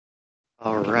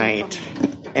All right.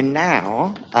 And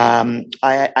now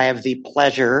I have the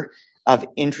pleasure of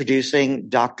introducing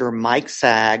Dr. Mike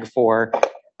Saag for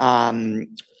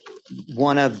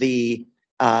one of the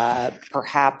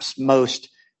perhaps most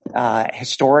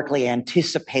historically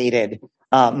anticipated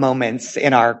moments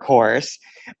in our course.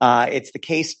 It's the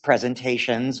case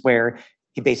presentations where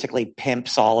he basically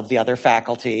pimps all of the other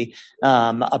faculty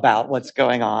about what's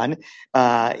going on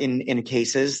in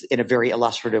cases in a very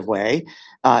illustrative way.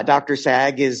 Dr.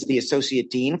 Saag is the Associate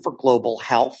Dean for Global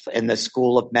Health in the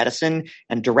School of Medicine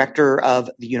and Director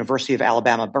of the University of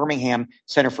Alabama, Birmingham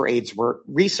Center for AIDS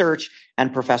Research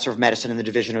and Professor of Medicine in the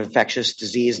Division of Infectious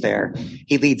Disease there.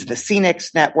 He leads the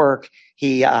CNIX network.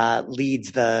 He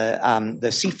leads the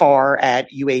CFAR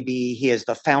at UAB. He is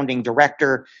the founding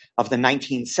director of the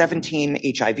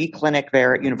 1917 HIV clinic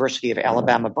there at University of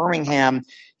Alabama, Birmingham.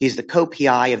 He's the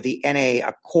co-PI of the NA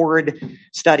Accord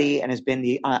study and has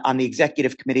been on the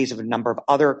executive committees of a number of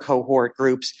other cohort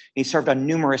groups. He served on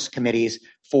numerous committees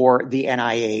for the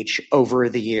NIH over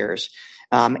the years.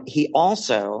 He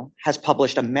also has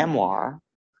published a memoir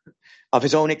of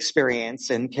his own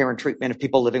experience in care and treatment of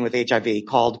people living with HIV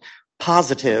called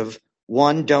Positive: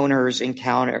 One Doctor's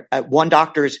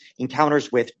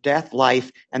Encounters with Death,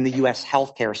 Life, and the U.S.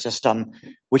 Healthcare System,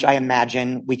 which I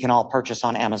imagine we can all purchase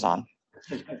on Amazon.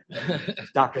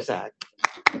 Dr. Saag.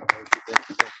 All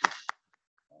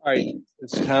right,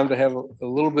 it's time to have a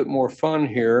little bit more fun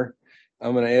here.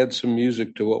 I'm going to add some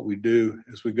music to what we do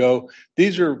as we go.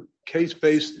 These are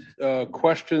case-based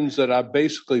questions that I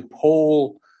basically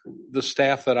poll the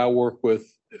staff that I work with,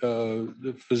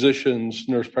 the physicians,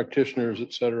 nurse practitioners,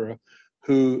 et cetera,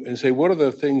 and say, what are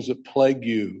the things that plague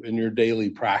you in your daily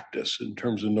practice in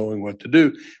terms of knowing what to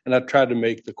do? And I try to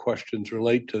make the questions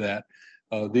relate to that.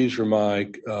 These are my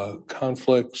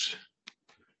conflicts.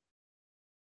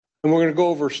 And we're going to go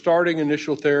over starting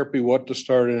initial therapy, what to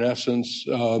start in essence.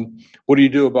 What do you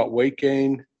do about weight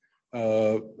gain,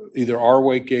 either our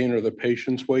weight gain or the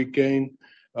patient's weight gain?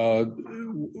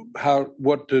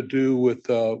 What to do with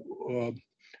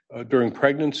during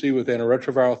pregnancy with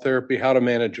antiretroviral therapy, how to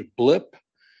manage a blip,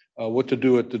 what to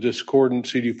do at the discordant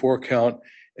CD4 count,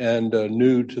 and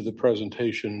new to the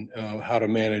presentation, how to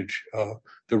manage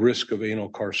the risk of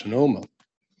anal carcinoma.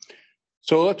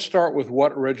 So let's start with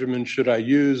what regimen should I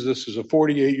use. This is a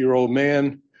 48-year-old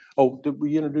man. Oh, did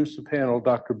we introduce the panel?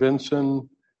 Dr. Benson,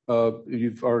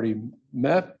 you've already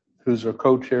met, who's our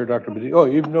co-chair, Dr. Benson. Oh,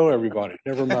 you know everybody.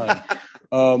 Never mind.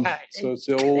 So it's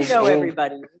the old. You know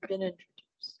everybody. You've been introduced.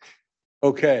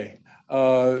 Okay.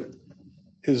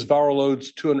 His viral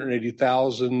load's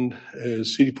 280,000.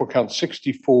 His CD4 count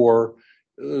 64.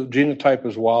 Genotype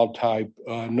is wild type.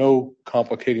 No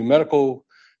complicating medical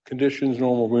conditions,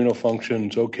 normal renal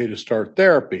functions. Okay to start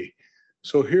therapy.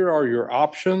 So here are your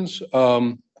options.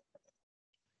 You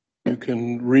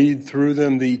can read through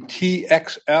them. The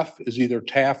TXF is either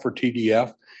TAF or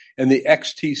TDF, and the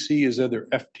XTC is either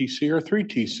FTC or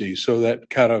 3TC. So that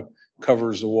kind of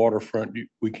covers the waterfront.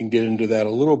 We can get into that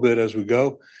a little bit as we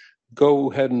go.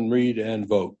 Go ahead and read and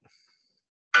vote.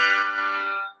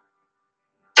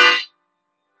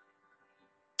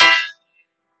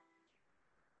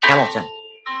 Hamilton.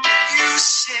 You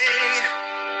say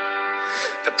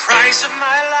the price of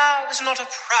my love is not a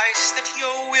price that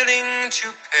you're willing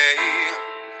to pay.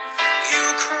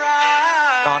 You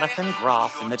cry. Jonathan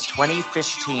Groff in the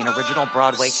 2015 original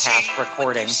Broadway cast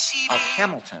recording of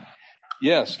Hamilton.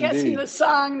 Yes, Guessing indeed. the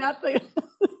song, not the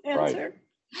answer.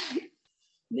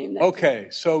 Right. Okay,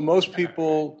 so most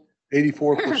people,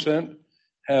 84%,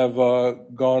 have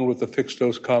gone with the fixed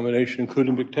dose combination,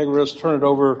 including bictegravir. Let's turn it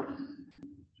over to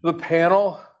the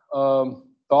panel.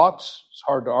 Thoughts? It's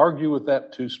hard to argue with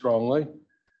that too strongly.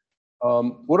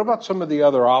 What about some of the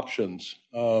other options?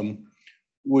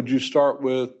 Would you start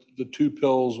with the two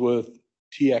pills with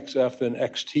TXF and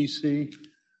XTC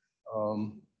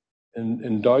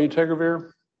and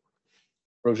dolutegravir?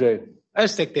 Roger?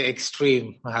 Let's take the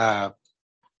extreme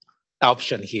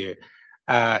option here.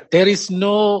 There is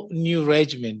no new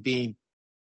regimen being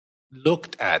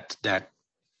looked at that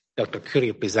Dr.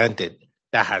 Curie presented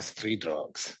that has 3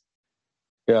 drugs.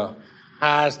 Yeah.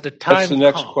 Has the time That's the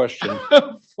next question.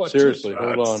 Seriously,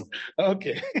 hold on.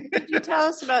 Okay. Did you tell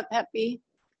us about Hep B?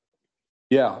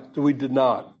 Yeah, we did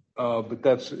not, but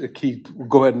that's a key.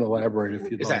 Go ahead and elaborate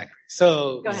if you'd like.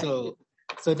 Exactly.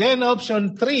 So then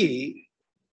option 3,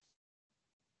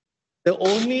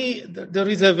 the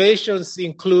reservations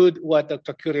include what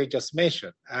Dr. Curie just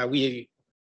mentioned. Are we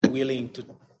willing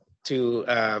to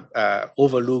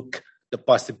overlook the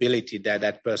possibility that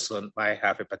that person might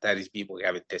have hepatitis B, but we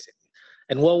haven't tested it?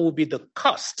 And what would be the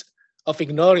cost of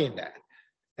ignoring that?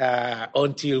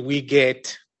 until we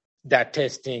get that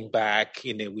testing back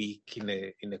in a week,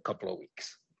 in a couple of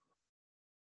weeks.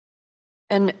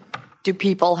 And do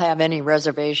people have any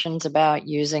reservations about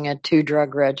using a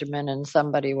 2-drug regimen in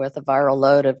somebody with a viral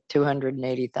load of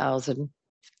 280,000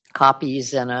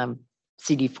 copies and a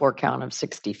CD4 count of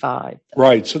 65?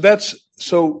 Right. So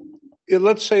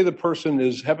let's say the person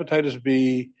is hepatitis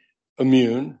B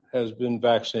immune, has been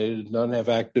vaccinated, doesn't have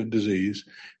active disease,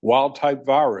 wild type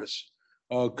virus.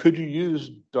 Could you use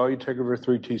dolutegravir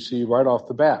 3TC right off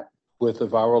the bat with a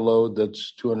viral load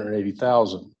that's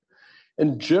 280,000?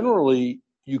 And generally,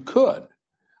 you could.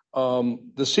 The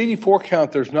CD4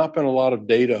 count, there's not been a lot of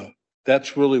data.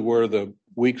 That's really where the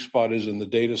weak spot is in the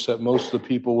data set. Most of the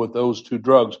people with those 2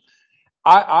 drugs,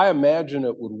 I imagine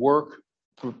it would work.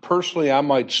 Personally, I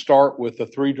might start with a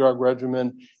 3-drug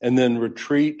regimen and then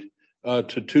retreat to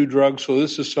 2 drugs. So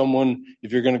this is someone,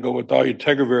 if you're going to go with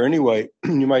dolutegravir anyway,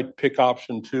 you might pick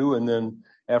option 2, and then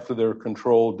after they're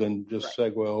controlled, then just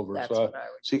segue over. That's So what I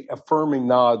would see affirming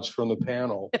nods from the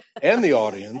panel and the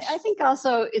audience. I think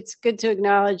also it's good to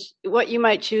acknowledge what you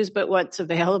might choose, but what's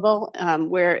available,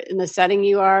 where in the setting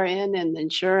you are in, and the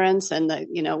insurance, and the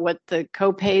what the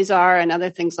co-pays are, and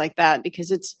other things like that.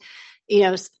 Because it's,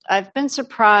 I've been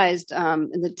surprised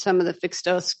that some of the fixed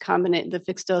dose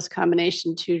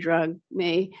combination 2-drug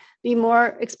may be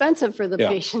more expensive for the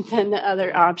patient than the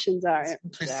other options are.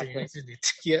 Exactly. Isn't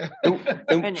it? Yeah.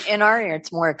 And in our area,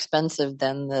 it's more expensive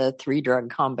than the 3-drug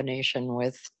combination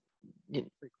with,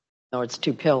 it's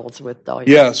 2 pills with dolutegravir.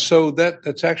 Yeah, so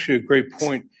that's actually a great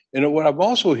point. And what I'm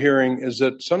also hearing is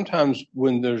that sometimes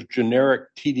when there's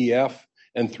generic TDF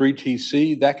and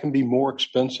 3TC, that can be more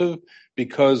expensive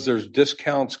because there's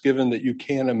discounts given that you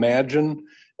can't imagine.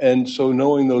 And so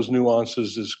knowing those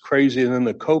nuances is crazy. And then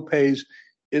the co-pays,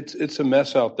 it's a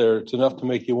mess out there. It's enough to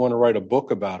make you want to write a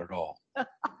book about it all.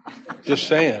 Just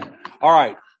saying. All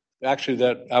right.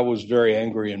 Actually, I was very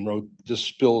angry and just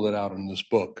spilled it out in this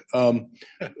book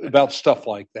about stuff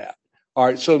like that. All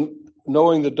right. So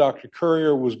knowing that Dr.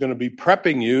 Currier was going to be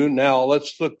prepping you, now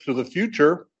let's look to the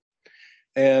future.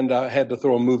 And I had to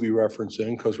throw a movie reference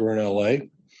in because we're in LA.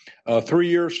 3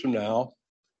 years from now,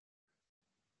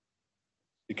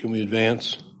 can we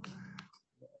advance?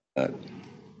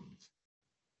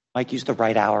 Mike, use the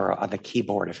right hour on the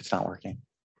keyboard if it's not working.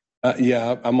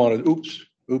 Yeah, I'm on it. Oops.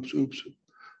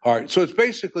 All right, so it's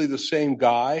basically the same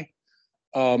guy.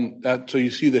 So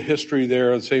you see the history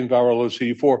there, the same viral load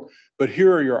CD4. But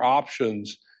here are your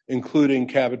options, including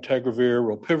cabotegravir,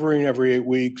 rilpivirine every 8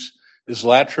 weeks,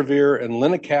 islatravir and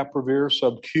lenacapavir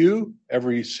sub-Q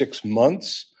every 6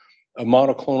 months, a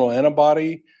monoclonal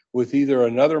antibody with either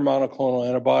another monoclonal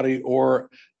antibody or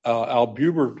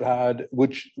albuterol,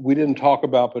 which we didn't talk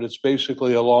about, but it's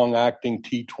basically a long-acting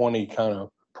T20 kind of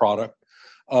product,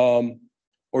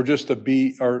 or just a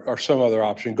B or some other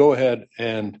option. Go ahead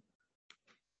and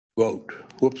vote.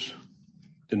 Whoops,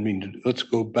 didn't mean to. Let's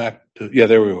go back to, yeah,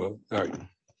 there we go. All right.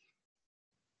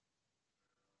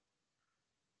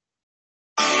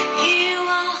 You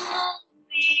are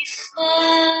holy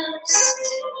first.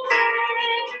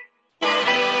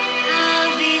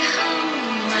 I'll be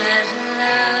home at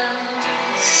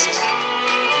last.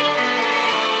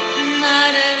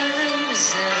 Not a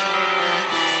loser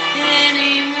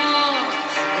anymore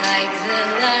like the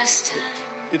last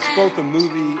time. It's both a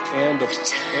movie and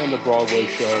a Broadway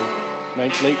show.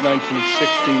 Late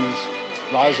 1960s.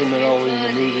 Liza Minnelli in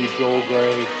the movie, Joel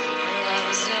Grey.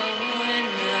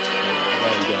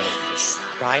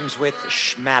 Rhymes with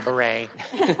schmabberet.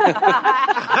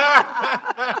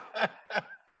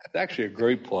 It's actually a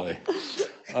great play.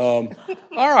 All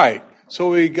right. So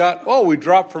we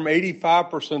dropped from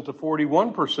 85% to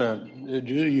 41%.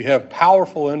 You have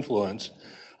powerful influence.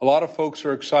 A lot of folks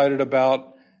are excited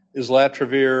about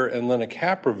islatravir and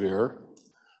lenacapavir.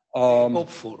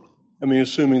 Hopeful. I mean,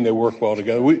 assuming they work well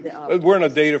together. We're in a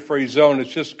data-free zone. It's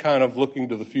just kind of looking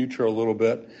to the future a little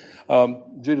bit.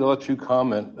 Judy, I'll let you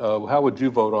comment. How would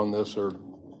you vote on this, or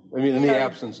in the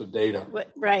absence of data?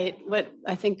 Right. What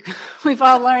I think we've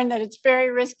all learned that it's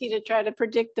very risky to try to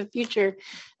predict the future.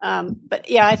 But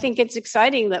yeah, I think it's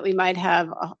exciting that we might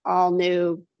have all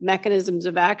new mechanisms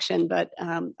of action. But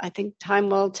I think time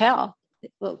will tell.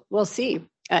 We'll see.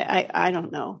 I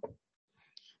don't know.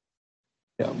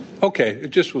 Yeah. Okay. It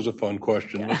just was a fun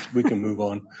question. We can move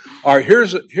on. All right.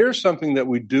 Here's something that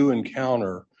we do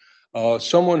encounter.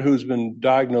 Someone who's been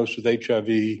diagnosed with HIV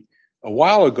a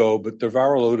while ago, but their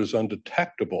viral load is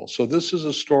undetectable. So this is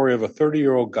a story of a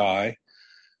 30-year-old guy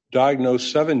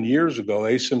diagnosed 7 years ago,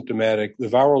 asymptomatic. The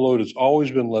viral load has always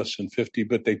been less than 50,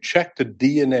 but they checked the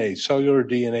DNA, cellular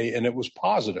DNA, and it was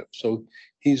positive. So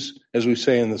he's, as we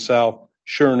say in the South,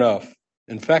 sure enough,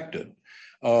 infected.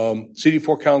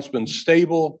 CD4 count's been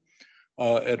stable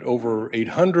at over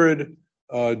 800.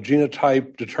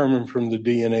 Genotype determined from the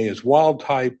DNA is wild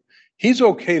type. He's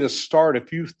okay to start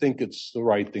if you think it's the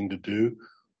right thing to do.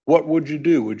 What would you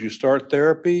do? Would you start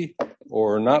therapy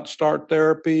or not start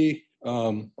therapy?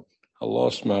 I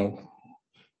lost my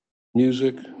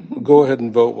music. Go ahead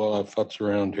and vote while I futz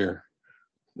around here.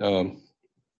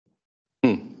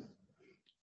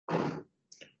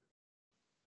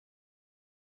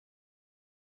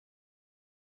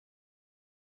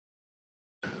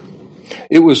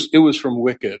 It was from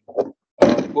Wicked.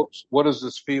 What is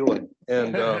this feeling?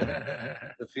 And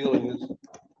the feeling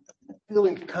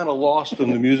kind of lost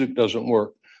when the music doesn't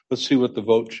work. Let's see what the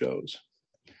vote shows.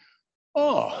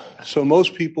 Oh, so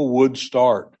most people would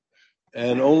start,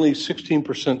 and only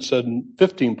 16% said,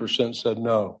 15% said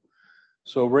no.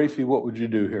 So, Rafi, what would you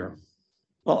do here?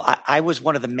 Well, I was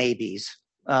one of the maybes.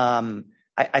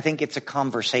 I think it's a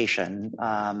conversation.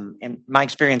 In my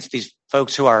experience, these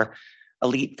folks who are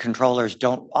elite controllers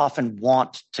don't often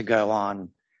want to go on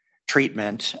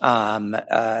treatment.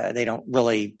 They don't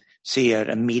really see an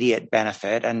immediate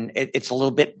benefit, and it's a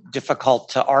little bit difficult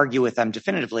to argue with them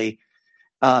definitively.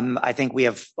 I think we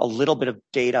have a little bit of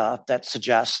data that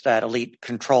suggests that elite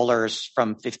controllers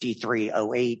from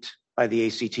 5308 by the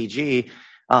ACTG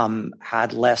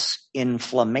had less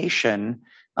inflammation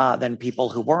than people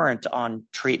who weren't on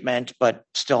treatment, but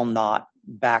still not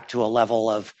back to a level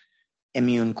of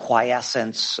immune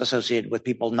quiescence associated with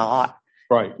people not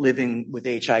living with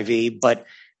HIV. But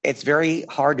it's very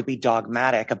hard to be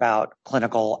dogmatic about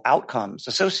clinical outcomes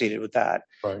associated with that.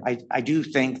 Right. I do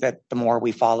think that the more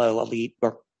we follow elite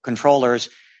or controllers,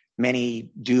 many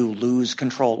do lose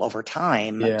control over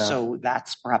time. Yeah. So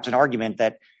that's perhaps an argument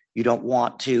that you don't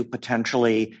want to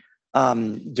potentially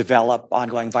develop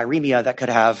ongoing viremia that could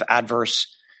have adverse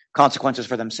consequences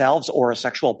for themselves or a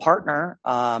sexual partner,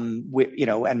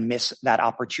 and miss that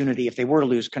opportunity if they were to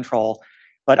lose control.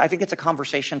 But I think it's a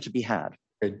conversation to be had.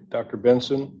 Okay, Dr.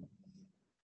 Benson?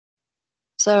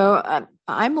 So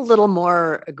I'm a little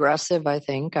more aggressive, I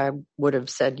think. I would have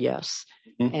said yes.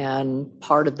 Mm-hmm. And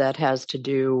part of that has to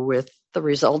do with the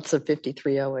results of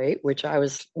 5308, which I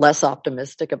was less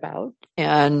optimistic about.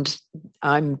 And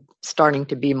I'm starting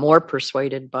to be more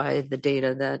persuaded by the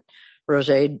data that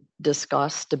Roger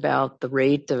discussed about the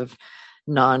rate of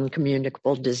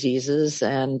non-communicable diseases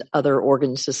and other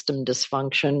organ system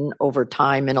dysfunction over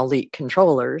time in elite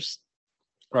controllers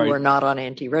who are not on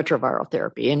antiretroviral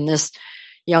therapy. And this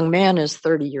young man is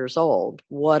 30 years old.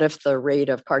 What if the rate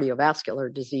of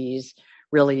cardiovascular disease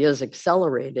really is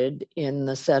accelerated in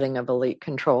the setting of elite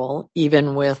control,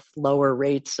 even with lower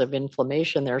rates of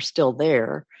inflammation? They're still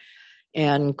there.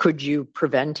 And could you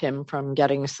prevent him from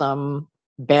getting some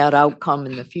bad outcome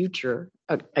in the future?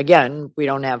 Again, we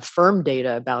don't have firm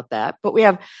data about that, but we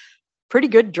have pretty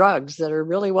good drugs that are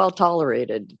really well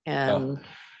tolerated. And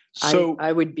so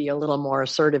I would be a little more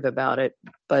assertive about it,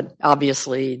 but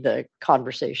obviously the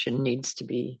conversation needs to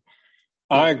be.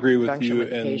 I agree with you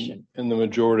and the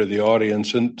majority of the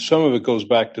audience. And some of it goes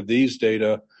back to these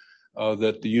data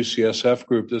that the UCSF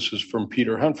group, this is from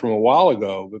Peter Hunt from a while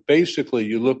ago, but basically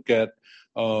you look at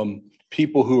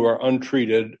people who are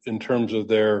untreated in terms of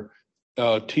their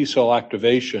T cell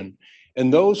activation,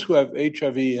 and those who have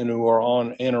HIV and who are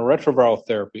on antiretroviral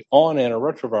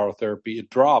therapy, it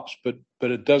drops, but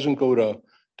it doesn't go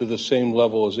to the same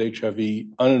level as HIV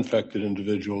uninfected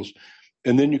individuals.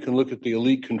 And then you can look at the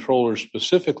elite controllers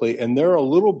specifically, and they're a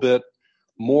little bit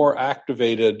more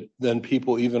activated than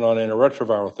people even on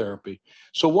antiretroviral therapy.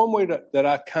 So one way that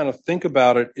I kind of think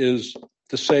about it is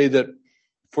to say that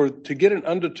to get an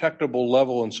undetectable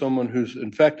level in someone who's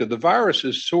infected, the virus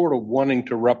is sort of wanting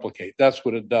to replicate. That's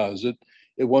what it does. It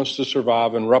wants to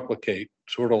survive and replicate,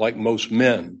 sort of like most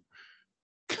men.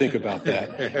 Think about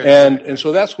that. And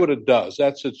so that's what it does.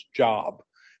 That's its job.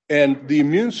 And the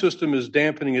immune system is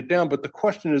dampening it down. But the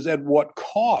question is, at what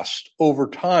cost over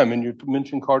time? And you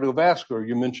mentioned cardiovascular.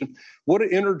 You mentioned what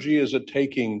energy is it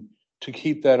taking to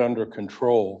keep that under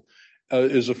control?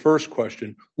 Is the first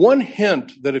question. One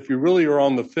hint that if you really are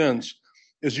on the fence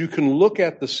is you can look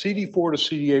at the CD4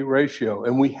 to CD8 ratio.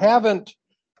 And we haven't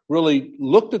really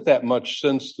looked at that much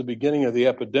since the beginning of the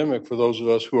epidemic for those of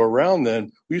us who are around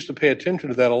then. We used to pay attention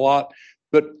to that a lot.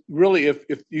 But really, if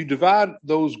you divide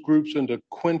those groups into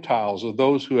quintiles of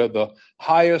those who have the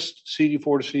highest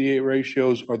CD4 to CD8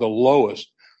 ratios or the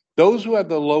lowest, those who have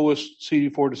the lowest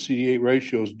CD4 to CD8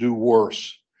 ratios do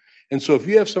worse. And so if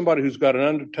you have somebody who's got an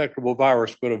undetectable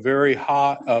virus but a very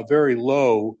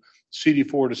low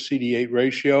CD4 to CD8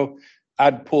 ratio,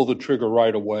 I'd pull the trigger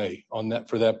right away on that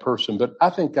for that person. But I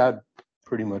think I'd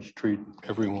pretty much treat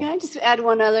everyone. Can I just add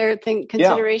one other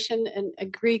consideration, and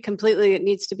agree completely? It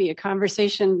needs to be a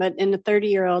conversation, but in a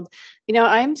 30-year-old,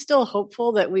 I'm still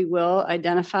hopeful that we will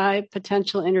identify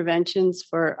potential interventions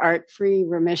for ART-free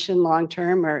remission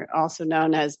long-term, or also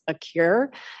known as a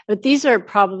cure. But these are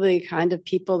probably the kind of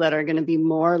people that are going to be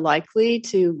more likely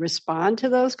to respond to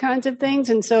those kinds of things.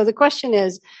 And so the question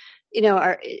is,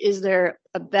 is there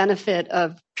a benefit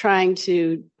of trying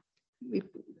to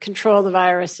control the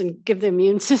virus and give the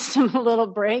immune system a little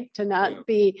break to not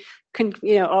be,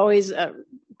 always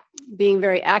being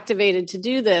very activated to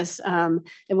do this? And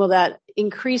will that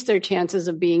increase their chances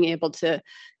of being able to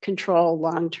control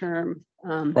long-term?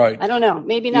 Right. I don't know.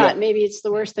 Maybe not. Yeah. Maybe it's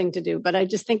the worst thing to do. But I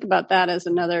just think about that as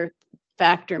another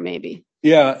factor, maybe.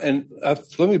 Yeah. And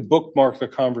let me bookmark the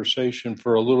conversation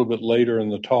for a little bit later in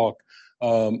the talk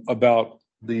about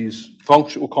these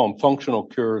we'll call them functional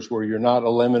cures, where you're not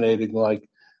eliminating like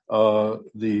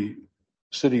the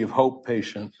City of Hope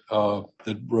patient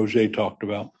that Roger talked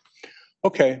about.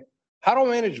 Okay, how to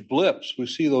manage blips? We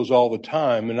see those all the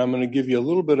time, and I'm going to give you a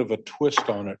little bit of a twist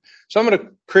on it. So I'm going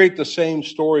to create the same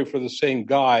story for the same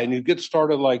guy, and you get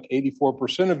started like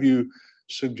 84% of you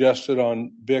suggested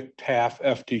on Vic TAF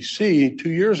FTC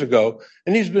 2 years ago,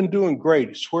 and he's been doing great.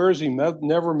 He swears he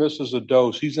never misses a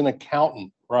dose. He's an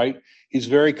accountant, right? He's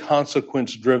very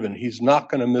consequence-driven. He's not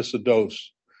going to miss a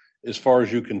dose, as far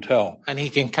as you can tell. And he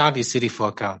can count his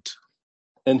CD4 count.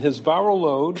 And his viral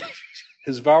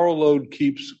load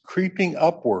keeps creeping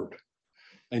upward,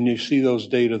 and you see those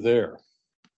data there.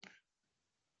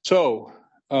 So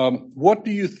what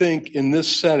do you think in this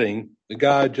setting, the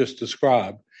guy I just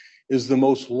described, is the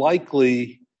most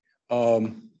likely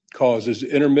cause? Is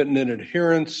intermittent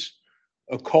adherence,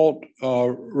 occult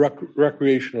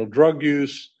recreational drug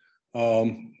use,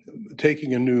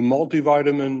 taking a new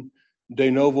multivitamin, de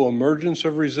novo emergence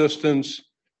of resistance,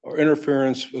 or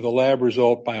interference with a lab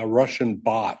result by a Russian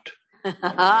bot?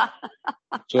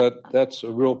 So that's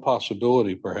a real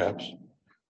possibility, perhaps.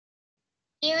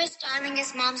 Dearest,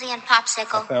 darlingest Momsy and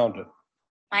Popsicle. I found it.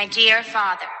 My dear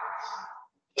father.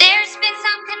 There's been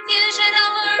some confusion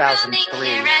over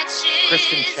 2003,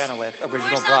 Kristen Chenoweth,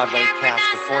 original Broadway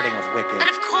cast recording of Wicked. But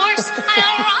of course,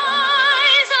 I'll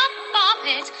rise above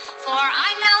it, for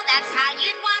I know that's how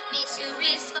you'd want me to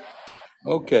respond.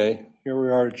 Okay, here we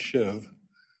are at Shiv.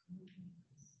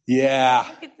 Yeah.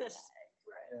 Look at this.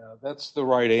 Yeah, that's the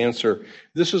right answer.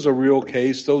 This is a real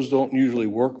case. Those don't usually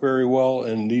work very well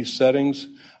in these settings,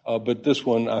 but this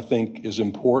one I think is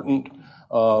important.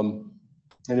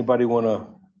 Anybody want to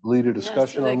lead a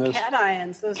discussion on this?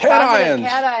 Cations, those cations.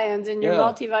 Cations in your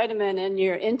multivitamin and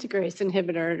your integrase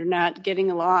inhibitor are not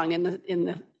getting along in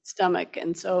the stomach,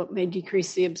 and so it may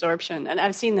decrease the absorption. And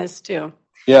I've seen this too.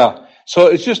 Yeah. So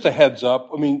it's just a heads up.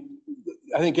 I mean,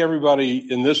 I think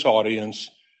everybody in this audience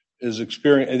is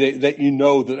experiencing that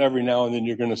that every now and then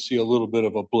you're going to see a little bit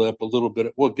of a blip,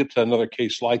 we'll get to another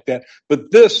case like that. But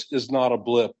this is not a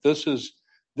blip. This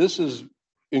is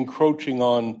encroaching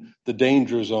on the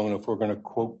danger zone, if we're going to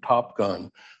quote Top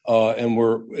Gun. And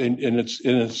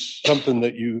it's something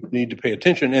that you need to pay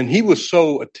attention. And he was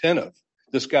so attentive.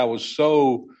 This guy was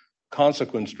so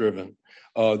consequence driven.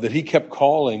 That he kept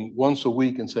calling once a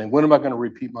week and saying, when am I going to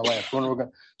repeat my last?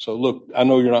 So look, I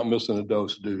know you're not missing a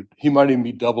dose, dude. He might even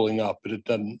be doubling up, but it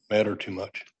doesn't matter too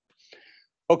much.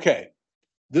 Okay,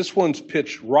 this one's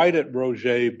pitched right at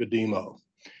Roger Bedimo.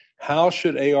 How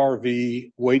should ARV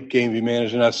weight gain be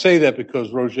managed? And I say that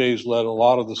because Roger's led a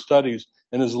lot of the studies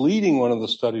and is leading one of the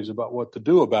studies about what to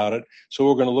do about it. So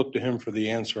we're going to look to him for the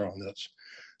answer on this.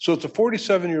 So it's a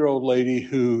 47-year-old lady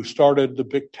who started the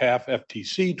Big TAF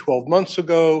FTC 12 months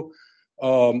ago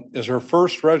as her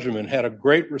first regimen, had a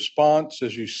great response,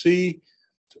 as you see.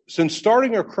 Since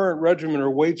starting her current regimen, her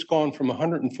weight's gone from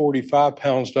 145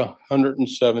 pounds to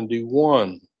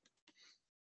 171.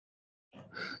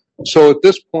 So at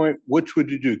this point, which would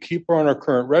you do? Keep her on her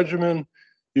current regimen.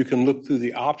 You can look through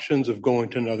the options of going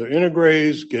to another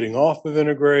integrase, getting off of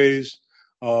integrase,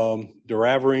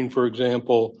 doravirine, for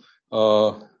example.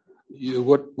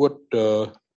 What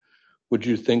would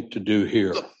you think to do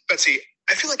here? Look, Betsy,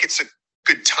 I feel like it's a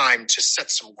good time to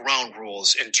set some ground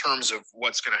rules in terms of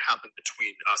what's going to happen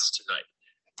between us tonight.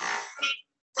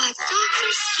 But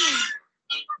Dr. Skin,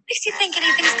 makes you think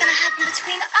anything's going to happen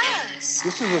between us?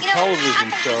 This is a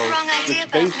television show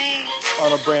that's based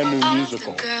on a brand new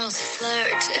musical.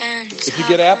 If you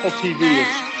get Apple TV,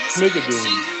 it's Schmigadoon.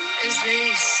 As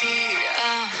they see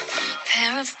a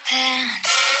pair of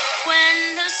pants.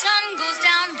 When the sun goes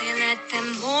down, they let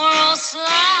them moral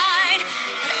slide.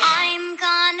 But I'm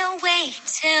gonna wait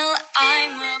till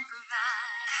I'm a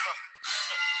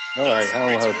bride. All right, I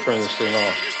don't know how to turn this thing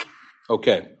off.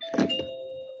 Okay.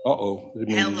 Uh-oh.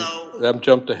 Hello. I've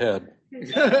jumped ahead.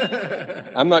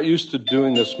 I'm not used to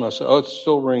doing this myself. Oh, it's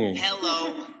still ringing.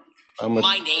 Hello.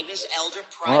 My name is Elder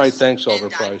Price. All right, thanks, Elder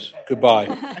Price. Goodbye.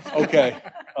 Okay.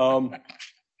 I'm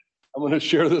going to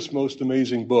share this most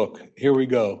amazing book. Here we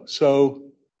go. So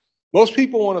most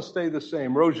people want to stay the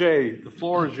same. Roger, the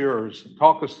floor is yours.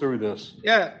 Talk us through this.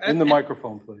 Yeah. In the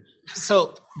microphone, please.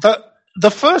 So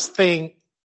the first thing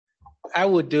I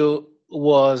would do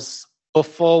was,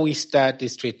 before we start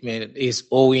this treatment, is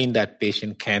owing that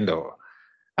patient candor.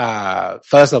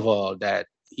 First of all, that,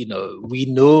 we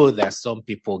know that some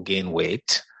people gain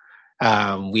weight.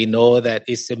 We know that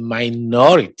it's a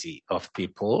minority of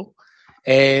people,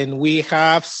 and we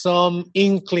have some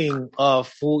inkling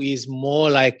of who is more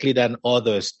likely than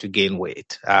others to gain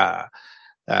weight.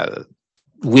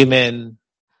 Women,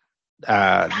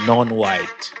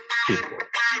 non-white people.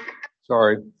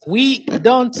 Sorry. We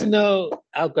don't know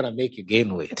how gonna make you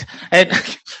gain weight. And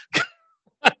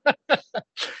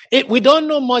we don't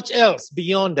know much else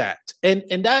beyond that.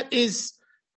 And that is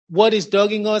what is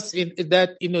dogging us, in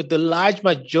that, the large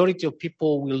majority of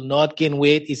people will not gain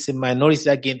weight. It's a minority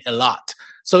that gain a lot.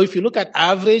 So if you look at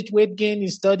average weight gain in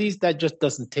studies, that just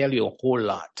doesn't tell you a whole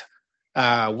lot.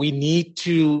 We need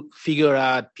to figure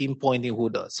out pinpointing who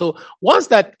does. So once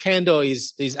that candor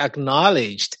is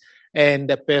acknowledged, and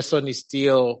the person is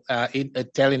still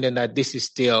telling them that this is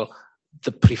still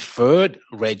the preferred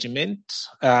regimen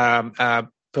per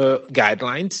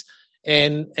guidelines,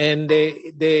 and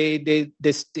they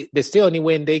still, only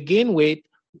when they gain weight,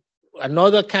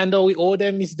 another candor we owe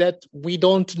them is that we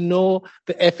don't know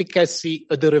the efficacy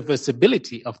or the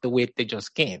reversibility of the weight they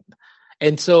just gained.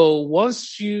 And so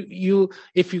once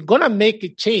if you're gonna make a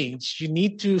change, you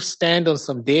need to stand on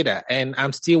some data, and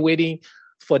I'm still waiting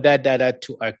for that data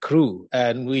to accrue,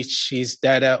 and which is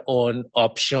data on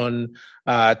option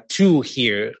 2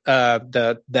 here,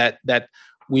 that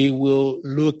we will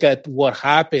look at what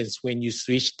happens when you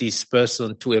switch this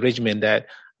person to a regimen that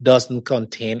doesn't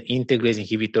contain integrase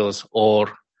inhibitors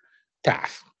or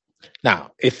TAF.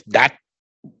 Now, if that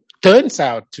turns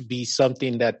out to be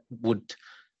something that would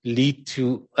lead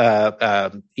to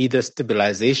either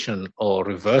stabilization or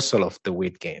reversal of the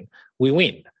weight gain, we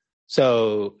win.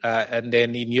 So, and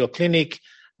then in your clinic,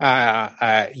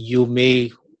 you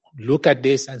may look at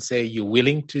this and say, you're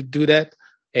willing to do that.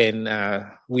 And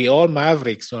we all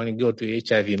mavericks when we go to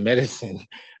HIV medicine,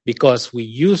 because we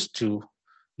used to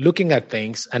looking at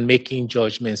things and making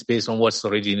judgments based on what's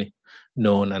already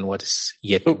known and what is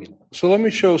yet to be known. So let me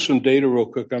show some data real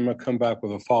quick. I'm going to come back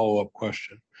with a follow-up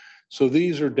question. So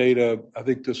these are data, I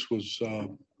think this was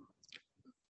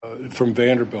from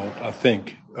Vanderbilt, I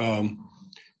think.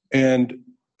 And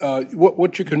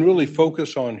what you can really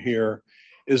focus on here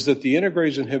is that the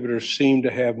integrase inhibitors seem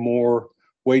to have more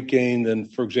weight gain than,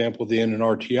 for example, the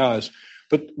NRTIs.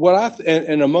 But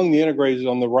and among the integrases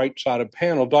on the right side of the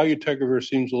panel, dolutegravir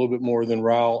seems a little bit more than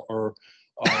RAL or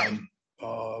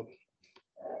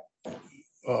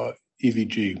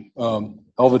EVG.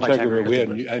 Elvitegravir,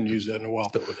 we hadn't used that in a while.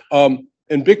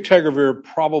 And bictegravir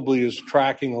probably is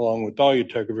tracking along with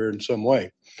dolutegravir in some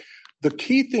way. The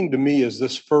key thing to me is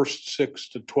this first 6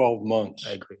 to 12 months.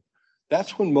 I agree.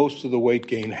 That's when most of the weight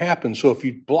gain happens. So if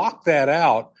you block that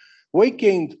out, weight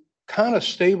gain kind of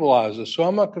stabilizes. So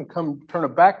I'm not going to turn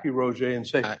it back to you, Roger, and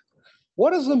say,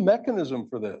 what is the mechanism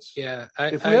for this? Yeah.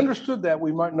 If we understood that,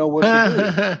 we might know what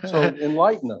to do. So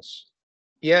enlighten us.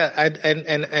 Yeah,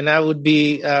 and I would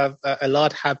be a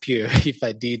lot happier if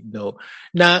I did know.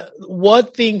 Now, one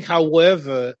thing,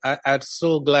 however, I'm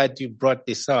so glad you brought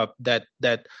this up, that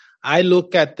I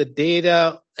look at the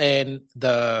data and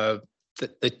the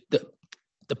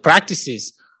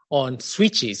practices on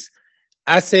switches.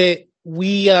 I say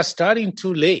we are starting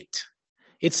too late.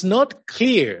 It's not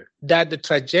clear that the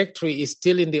trajectory is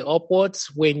still in the upwards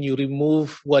when you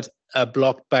remove what are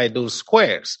blocked by those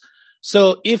squares.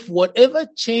 So if whatever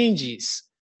changes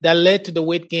that led to the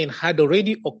weight gain had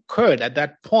already occurred at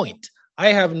that point, I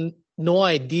have no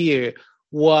idea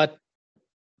what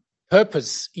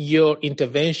purpose your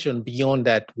intervention beyond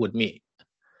that would mean.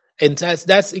 And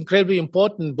that's incredibly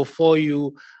important before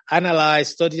you analyze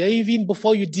studies, even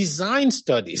before you design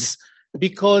studies.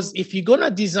 Because if you're going to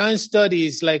design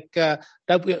studies like that,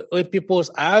 where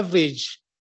people's average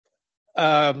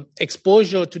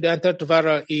exposure to the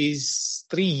antiretroviral is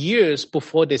 3 years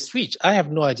before they switch, I have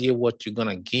no idea what you're going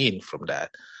to gain from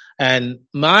that. And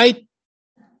my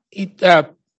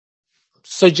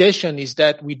suggestion is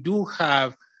that we do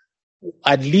have,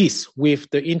 at least with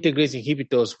the integrase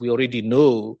inhibitors, we already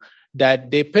know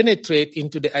that they penetrate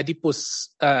into the adipose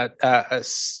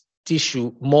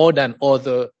tissue more than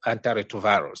other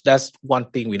antiretrovirals. That's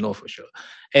one thing we know for sure.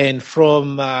 And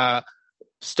from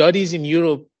studies in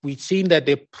Europe, we've seen that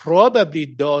they probably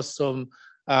do some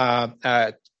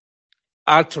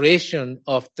alteration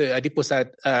of the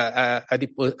adipocyte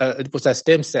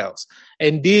stem cells.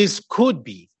 And this could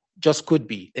be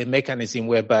a mechanism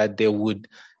whereby they would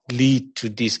lead to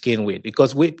this gain weight,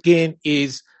 because weight gain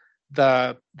is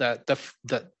the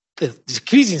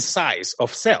decrease in size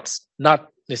of cells, not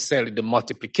necessarily the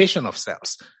multiplication of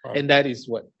cells. Right. And that is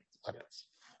what happens.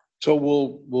 So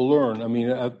we'll learn. I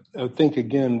mean, I think,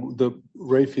 again,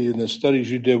 Rafi, in the studies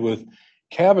you did with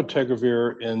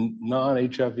cabotegravir in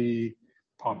non-HIV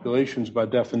populations, by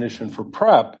definition for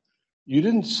PrEP, you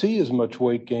didn't see as much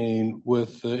weight gain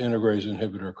with the integrase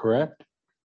inhibitor, correct?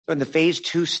 So in the phase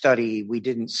 2 study, we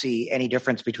didn't see any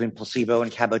difference between placebo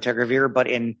and cabotegravir, but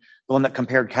in the one that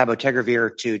compared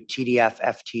cabotegravir to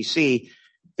TDF-FTC,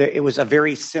 it was a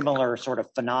very similar sort of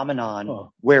phenomenon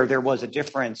where there was a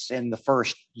difference in the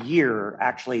first year,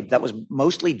 actually, that was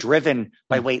mostly driven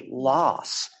by weight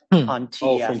loss on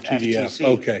TDF-FTC.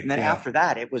 Okay. And then after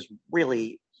that, it was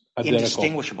really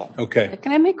indistinguishable. Okay.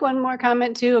 Can I make one more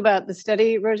comment, too, about the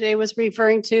study Roger was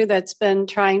referring to that's been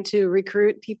trying to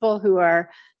recruit people who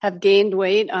have gained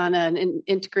weight on an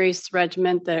integrase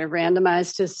regimen that are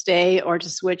randomized to stay or to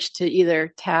switch to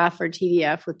either TAF or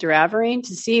TDF with doravirine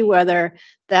to see whether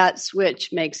that switch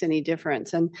makes any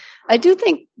difference. And I do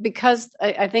think, because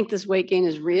I think this weight gain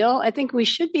is real, I think we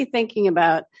should be thinking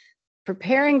about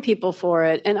preparing people for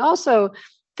it, and also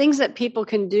things that people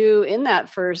can do in that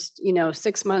first,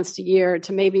 6 months to year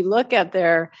to maybe look at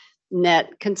their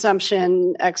net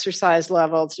consumption, exercise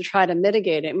levels to try to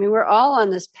mitigate it. I mean, we're all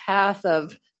on this path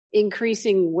of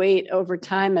increasing weight over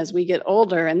time as we get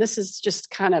older, and this is just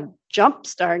kind of jump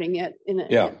starting it.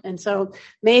 And so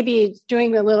maybe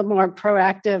doing a little more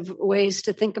proactive ways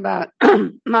to think about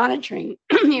monitoring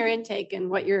your intake and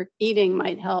what you're eating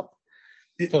might help.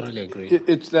 Totally agree.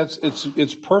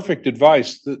 It's perfect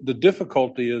advice. The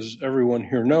difficulty is, everyone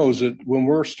here knows that when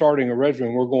we're starting a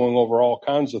regimen, we're going over all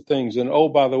kinds of things. And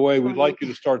by the way, we'd like you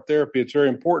to start therapy. It's very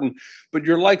important, but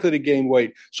you're likely to gain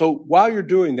weight. So while you're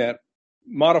doing that,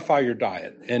 modify your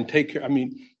diet and take care. I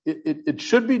mean, it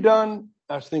should be done.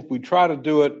 I think we try to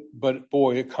do it, but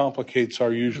boy, it complicates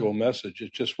our usual message.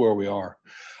 It's just where we are.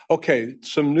 Okay,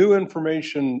 some new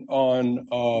information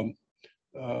on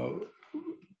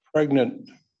pregnant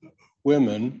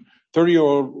women.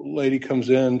 30-year-old lady comes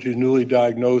in. She's newly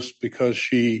diagnosed because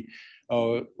she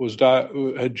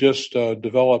had just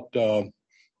developed.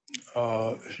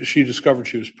 She discovered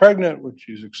she was pregnant, which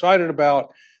she's excited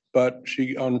about. But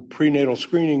she, on prenatal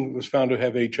screening, was found to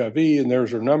have HIV, and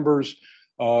there's her numbers.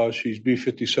 She's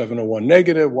B5701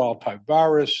 negative, wild-type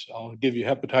virus. I'll give you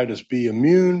hepatitis B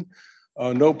immune.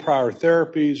 No prior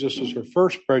therapies. This is her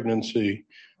first pregnancy.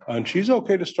 And she's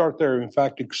okay to start there. In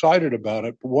fact, excited about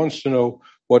it, but wants to know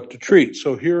what to treat.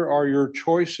 So here are your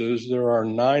choices. There are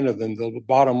 9 of them. The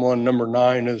bottom one, number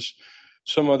 9, is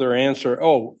some other answer.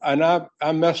 Oh, and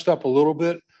I messed up a little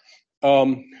bit.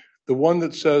 The one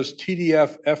that says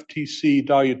TDF-FTC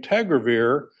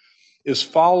dolutegravir is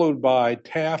followed by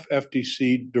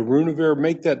TAF-FTC darunavir.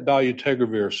 Make that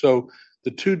dolutegravir. So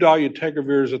the 2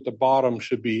 dolutegravirs at the bottom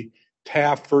should be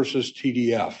TAF versus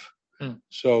TDF.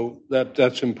 So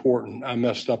that's important. I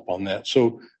messed up on that.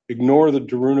 So ignore the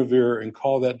darunavir and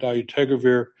call that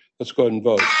dolutegravir. Let's go ahead and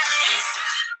vote.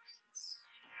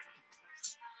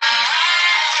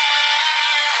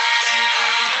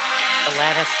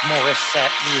 Alanis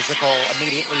Morissette musical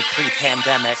immediately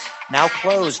pre-pandemic, now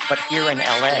closed, but here in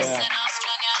LA.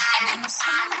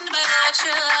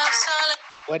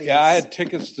 Yeah, I had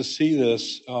tickets to see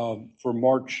this for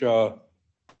March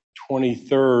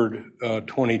 23rd,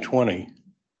 2020.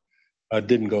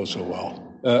 Didn't go so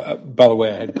well. By the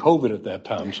way, I had COVID at that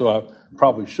time, so I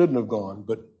probably shouldn't have gone.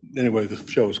 But anyway, the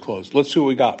show is closed. Let's see what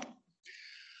we got.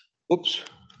 Oops.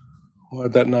 Why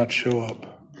did that not show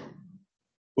up?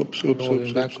 Oops. Can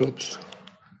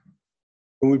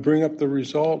we bring up the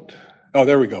result? Oh,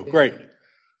 there we go. Great.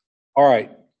 All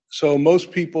right. So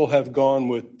most people have gone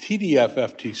with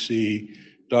TDF-FTC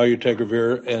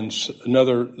dolutegravir, and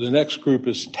the next group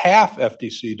is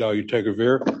TAF-FTC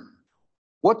dolutegravir.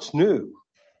 What's new?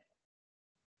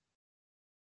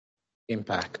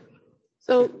 Impact.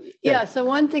 So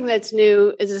one thing that's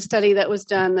new is a study that was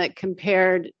done that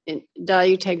compared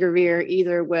dolutegravir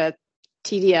either with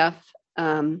TDF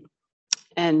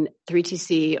and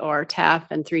 3TC or TAF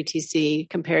and 3TC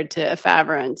compared to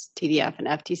efavirenz, TDF and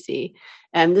FTC.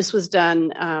 And this was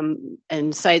done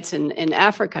in sites in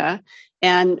Africa.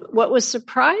 And what was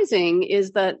surprising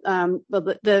is that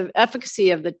the efficacy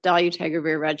of the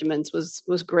dolutegravir regimens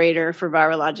was greater for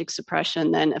virologic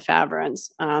suppression than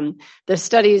efavirenz. The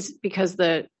studies, because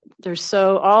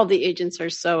all the agents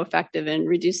are so effective in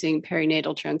reducing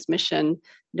perinatal transmission,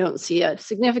 don't see a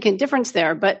significant difference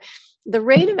there. But the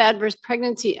rate of adverse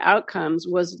pregnancy outcomes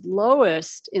was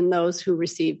lowest in those who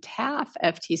received TAF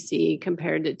FTC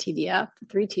compared to TDF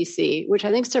 3TC, which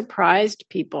I think surprised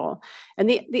people. And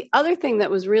the other thing that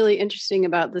was really interesting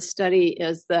about the study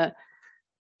is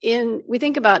we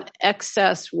think about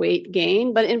excess weight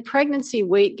gain, but in pregnancy,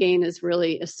 weight gain is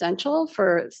really essential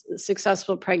for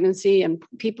successful pregnancy, and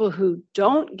people who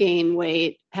don't gain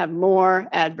weight have more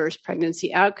adverse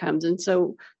pregnancy outcomes. And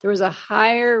so there was a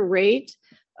higher rate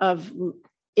of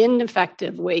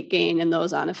ineffective weight gain in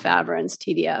those on efavirenz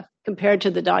TDF compared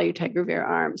to the dolutegravir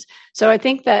arms. So I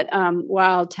think that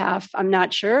while TAF, I'm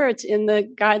not sure it's in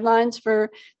the guidelines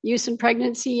for use in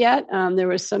pregnancy yet, there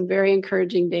was some very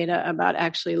encouraging data about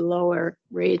actually lower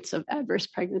rates of adverse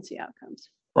pregnancy outcomes.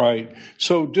 Right.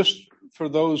 So just for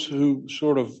those who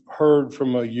sort of heard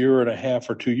from a year and a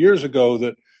half or 2 years ago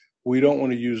that we don't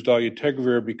want to use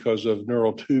dolutegravir because of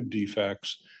neural tube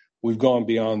defects, we've gone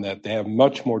beyond that. They have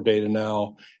much more data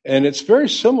now. And it's very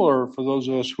similar for those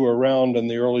of us who are around in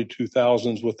the early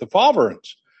 2000s with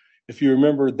efavirenz. If you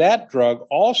remember, that drug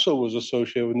also was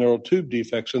associated with neural tube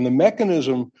defects. And the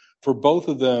mechanism for both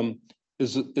of them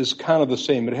is kind of the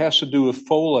same. It has to do with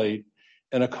folate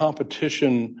and a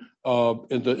competition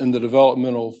in the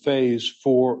developmental phase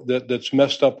that's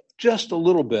messed up just a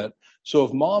little bit. So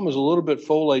if mom is a little bit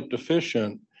folate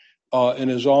deficient,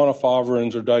 and is on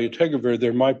efavirenz or dolutegravir,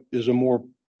 there is a more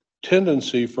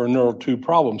tendency for a neural tube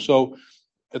problem. So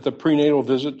at the prenatal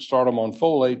visit, start them on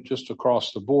folate just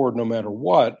across the board, no matter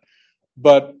what.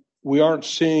 But we aren't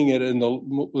seeing it in the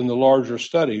larger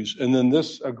studies. And then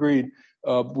this agreed,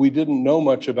 we didn't know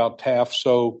much about TAF,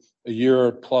 so a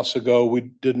year plus ago we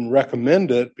didn't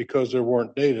recommend it because there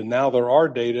weren't data. Now there are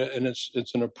data, and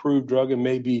it's an approved drug, and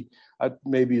maybe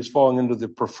it's falling into the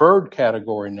preferred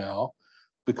category now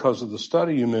because of the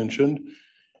study you mentioned.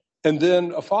 And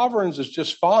then efavirenz is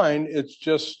just fine. It's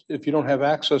just if you don't have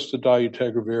access to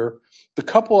dolutegravir. The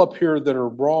couple up here that are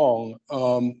wrong,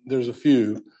 there's a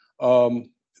few.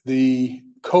 The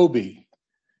COBE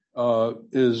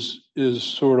is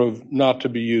sort of not to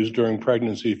be used during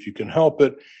pregnancy if you can help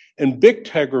it. And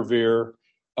bictegravir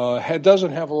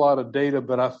doesn't have a lot of data,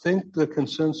 but I think the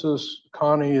consensus,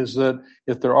 Connie, is that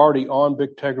if they're already on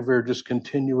bictegravir, just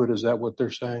continue it. Is that what they're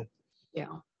saying?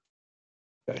 Yeah.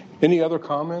 Okay. Any other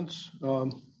comments?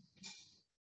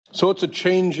 So it's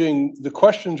the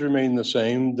questions remain the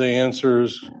same. The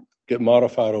answers get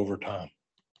modified over time.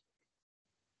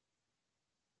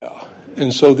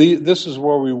 And so this is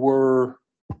where we were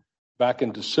back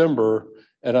in December,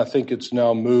 and I think it's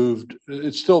now moved.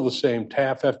 It's still the same.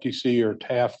 TAF FTC or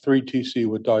TAF 3TC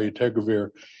with dolutegravir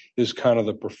is kind of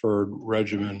the preferred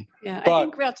regimen. Yeah, I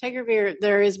think raltegravir,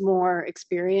 there is more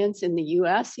experience in the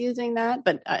U.S. using that,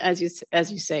 but as you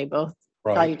say, both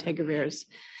dolutegravirs.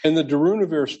 And the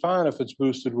darunavir is fine if it's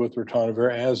boosted with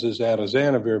ritonavir, as is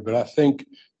atazanavir, but I think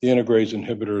the integrase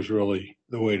inhibitor is really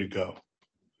the way to go.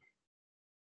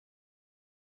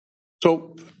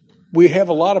 So we have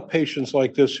a lot of patients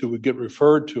like this who would get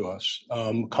referred to us,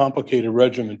 complicated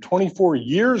regimen. 24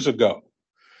 years ago,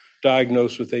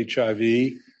 diagnosed with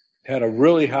HIV, had a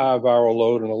really high viral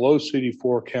load and a low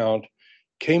CD4 count,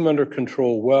 came under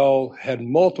control well, had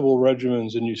multiple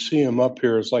regimens, and you see them up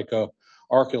here. It's like a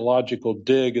archaeological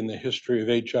dig in the history of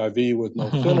HIV with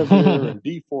mofenavir and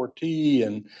D4T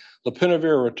and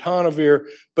lopinavir, ritonavir,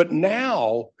 but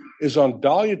now is on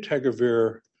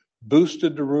dolutegravir,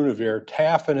 boosted darunavir,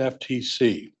 TAF, and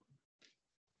FTC.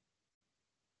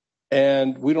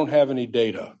 And we don't have any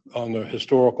data on the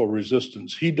historical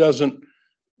resistance. He doesn't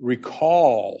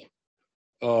recall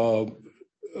a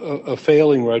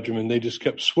failing regimen. They just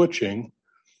kept switching.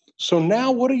 So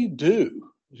now what do you do?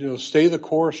 Stay the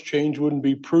course, change wouldn't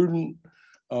be prudent,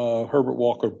 Herbert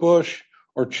Walker Bush,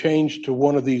 or change to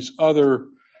one of these other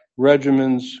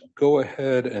regimens. Go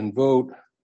ahead and vote,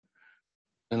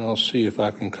 and I'll see if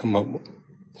I can come up with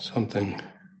something.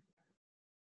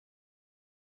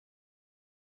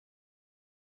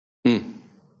 No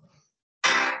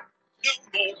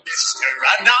more Mr.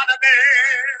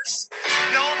 Anonymous.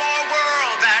 No more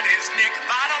world that is Nick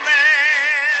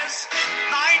Bottomless.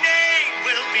 My name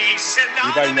will be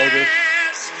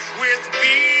synonymous with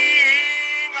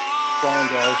being on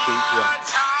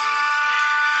time.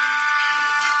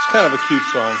 It's kind of a cute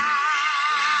song.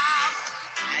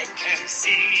 I can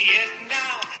see it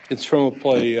now. It's from a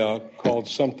play called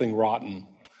Something Rotten.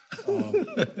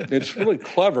 It's really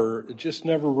clever. It just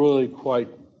never really quite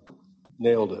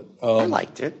nailed it. I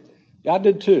liked it. I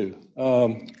did too.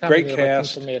 Great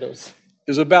cast. Tomatoes.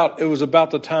 It was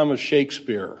about the time of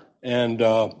Shakespeare, and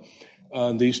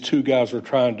these two guys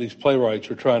these playwrights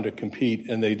were trying to compete,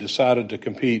 and they decided to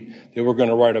compete. They were going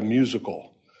to write a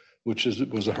musical, which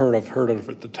was heard of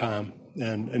at the time.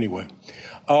 And anyway,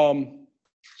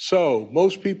 so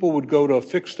most people would go to a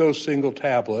fixed dose single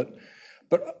tablet,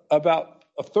 but about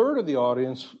a third of the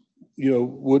audience,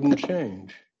 wouldn't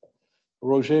change.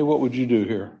 Roger, what would you do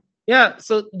here? Yeah,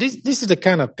 so this is the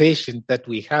kind of patient that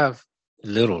we have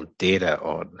little data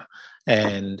on.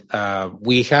 And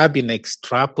we have been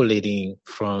extrapolating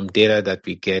from data that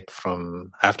we get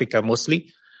from Africa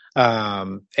mostly,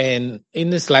 and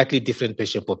in a slightly different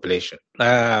patient population.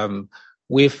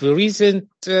 With recent,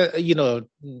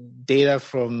 data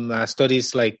from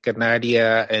studies like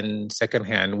Nadia and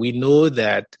Secondhand, we know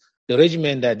that the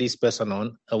regimen that this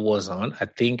person was on, I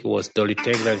think it was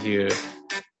dolutegravir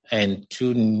and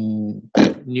 2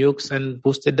 nukes and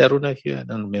boosted darunavir. I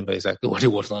don't remember exactly what he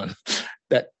was on.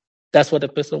 That's what the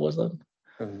person was on.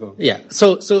 Yeah.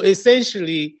 So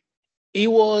essentially, it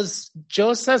was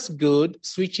just as good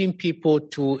switching people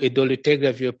to a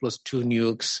dolutegravir plus 2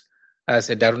 nukes as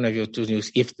a darunavir 2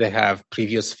 nukes if they have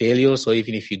previous failures or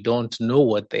even if you don't know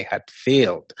what they had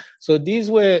failed. So these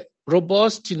were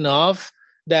robust enough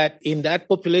that in that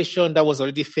population that was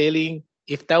already failing,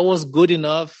 if that was good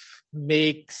enough,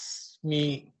 makes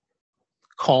me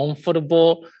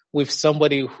comfortable with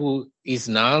somebody who is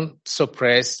now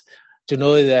suppressed to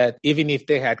know that even if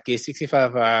they had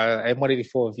K65,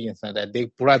 M184V and stuff, that they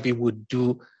probably would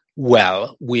do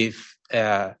well with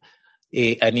an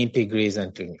integrase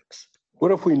and clinics.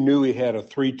 What if we knew he had a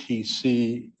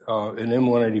 3TC, an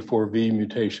M184V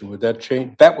mutation? Would that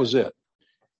change? That was it.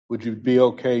 Would you be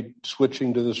okay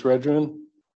switching to this regimen?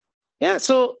 Yeah.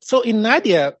 So in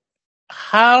Nadia,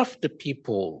 half the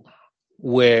people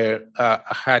had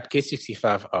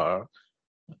K65R,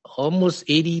 almost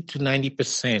 80 to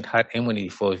 90% had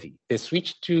M184V. They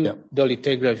switched to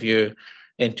dolutegravir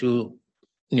and to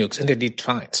nukes, and they did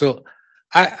fine. So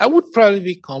I would probably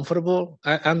be comfortable.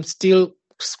 I'm still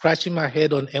scratching my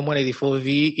head on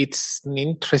M184V. It's an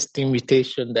interesting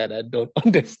mutation that I don't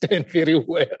understand very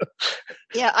well.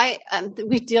 Yeah,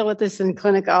 we deal with this in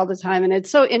clinic all the time, and it's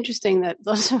so interesting that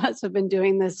those of us who have been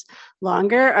doing this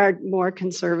longer are more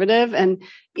conservative. And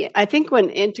I think when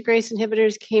integrase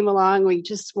inhibitors came along, we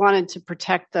just wanted to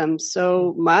protect them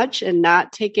so much and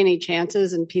not take any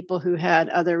chances in people who had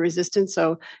other resistance.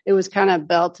 So it was kind of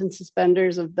belt and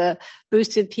suspenders of the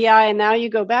boosted PI. And now you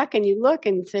go back and you look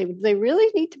and say, they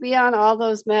really need to be on all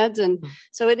those meds. And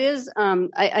so it is,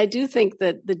 I do think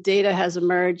that the data has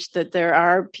emerged that there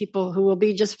are people who will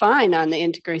be just fine on the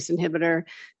integrase inhibitor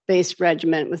based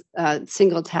regimen with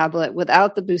single tablet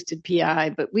without the boosted PI,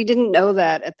 but we didn't know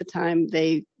that at the time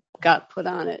they got put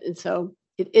on it. And so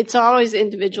it's always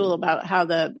individual about how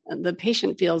the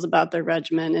patient feels about their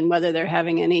regimen and whether they're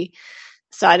having any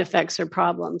side effects or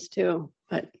problems too.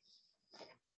 But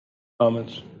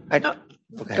comments? Go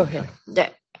ahead.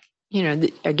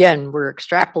 Again, we're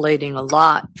extrapolating a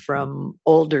lot from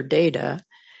older data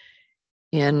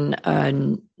in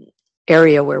an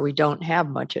area where we don't have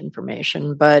much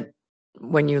information. But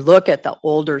when you look at the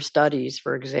older studies,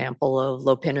 for example, of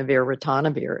lopinavir,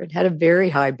 ritonavir, it had a very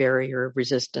high barrier of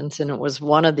resistance, and it was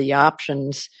one of the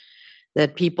options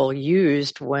that people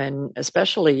used when,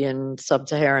 especially in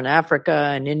sub-Saharan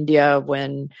Africa and India,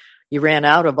 when you ran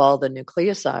out of all the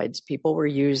nucleosides, people were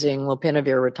using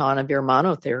lopinavir, ritonavir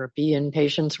monotherapy, and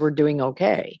patients were doing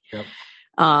okay. Yep.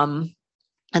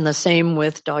 And the same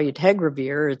with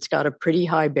dolutegravir. It's got a pretty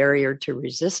high barrier to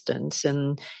resistance.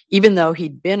 And even though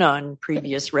he'd been on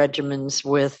previous regimens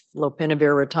with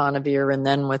lopinavir, ritonavir, and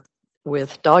then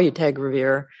with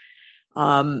dolutegravir,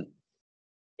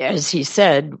 as he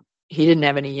said, he didn't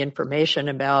have any information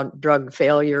about drug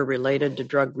failure related to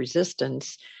drug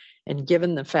resistance. And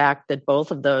given the fact that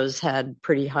both of those had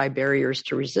pretty high barriers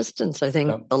to resistance, I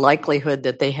think the likelihood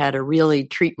that they had a really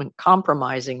treatment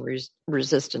compromising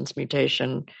resistance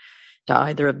mutation to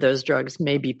either of those drugs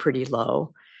may be pretty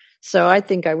low. So I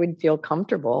think I would feel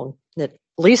comfortable that at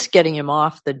least getting him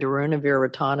off the darunavir,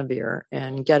 ritonavir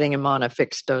and getting him on a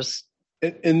fixed dose.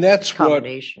 And that's what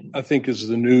I think is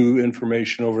the new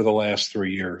information over the last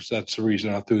 3 years. That's the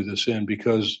reason I threw this in,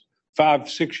 because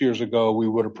 5-6 years ago, we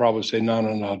would have probably said,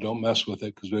 no, don't mess with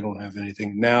it because we don't have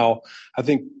anything. Now, I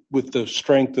think with the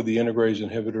strength of the integrase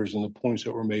inhibitors and the points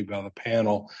that were made by the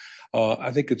panel,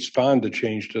 I think it's fine to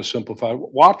change to simplify.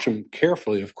 Watch them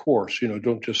carefully, of course.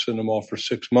 Don't just send them off for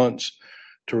 6 months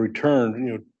to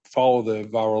return, follow the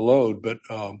viral load. But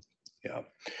yeah.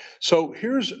 So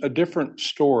here's a different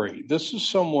story. This is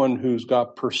someone who's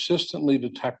got persistently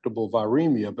detectable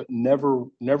viremia, but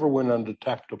never went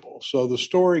undetectable. So the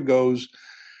story goes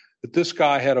that this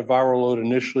guy had a viral load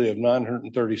initially of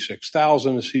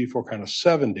 936,000, a CD4 count of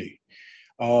 70.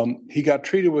 He got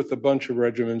treated with a bunch of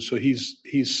regimens, so he's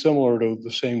similar to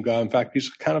the same guy. In fact, he's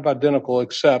kind of identical,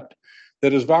 except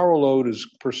that his viral load is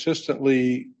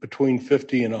persistently between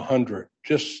 50 and 100,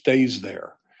 just stays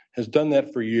there, has done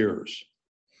that for years.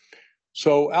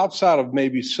 So outside of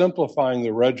maybe simplifying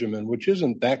the regimen, which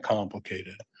isn't that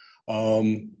complicated,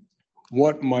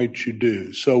 what might you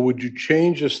do? So would you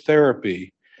change this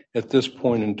therapy at this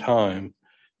point in time?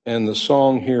 And the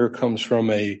song here comes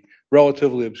from a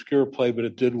relatively obscure play, but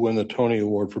it did win the Tony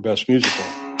Award for Best Musical.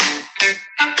 Let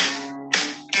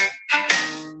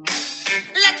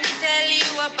me tell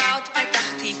you about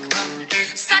Petah Tikva.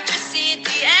 Such a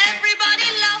city, everybody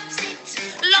loves it.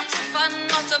 Lots of fun,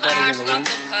 lots of art, lots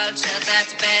of culture.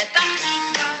 That's Petah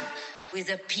Tikva with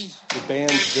a P. The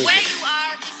band's visit. Where you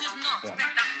are, this is not Petah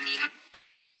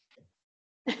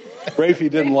Tikva. Rafi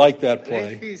didn't like that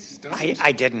play.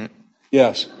 I didn't.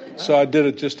 Yes. So I did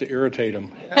it just to irritate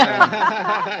him.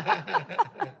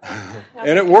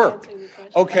 And it worked.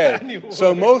 Okay.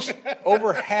 So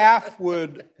over half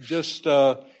would just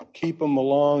keep them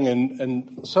along,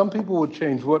 and some people would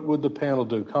change. What would the panel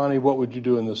do? Connie, what would you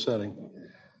do in this setting?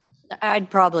 I'd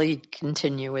probably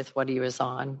continue with what he was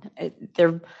on.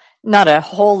 There not a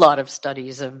whole lot of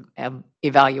studies have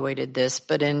evaluated this,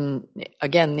 but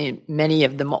many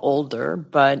of them older,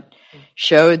 but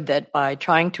showed that by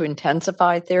trying to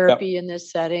intensify therapy in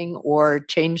this setting or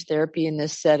change therapy in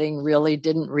this setting really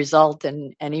didn't result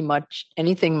in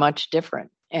anything much different.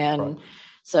 And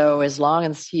so as long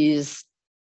as he's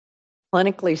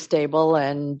clinically stable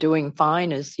and doing fine,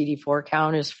 his CD4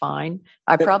 count is fine,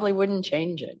 I probably wouldn't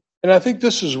change it. And I think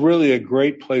this is really a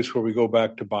great place where we go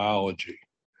back to biology.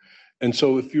 And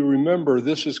so if you remember,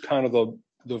 this is kind of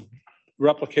the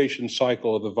replication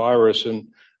cycle of the virus, and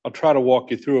I'll try to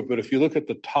walk you through it. But if you look at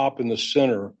the top in the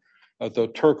center, at the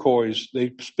turquoise,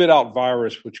 they spit out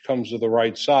virus, which comes to the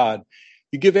right side.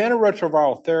 You give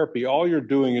antiretroviral therapy, all you're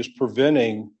doing is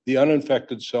preventing the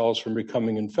uninfected cells from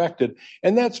becoming infected.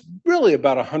 And that's really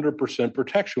about 100%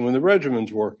 protection when the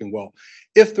regimen's working well.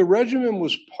 If the regimen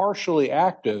was partially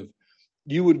active,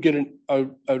 you would get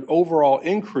an overall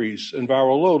increase in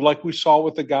viral load like we saw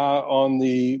with the guy on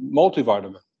the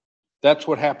multivitamin. That's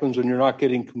what happens when you're not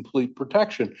getting complete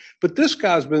protection. But this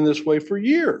guy's been this way for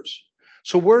years.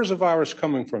 So where's the virus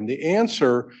coming from? The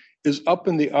answer is up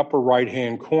in the upper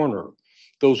right-hand corner.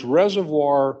 Those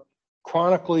reservoir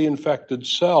chronically infected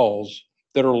cells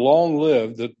that are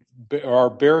long-lived, that are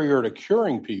a barrier to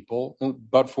curing people,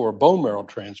 but for a bone marrow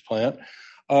transplant,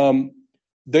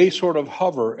 they sort of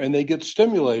hover and they get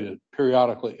stimulated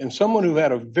periodically. And someone who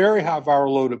had a very high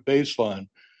viral load at baseline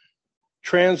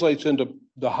translates into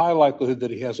the high likelihood that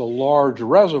he has a large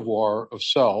reservoir of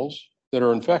cells that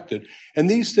are infected. And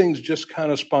these things just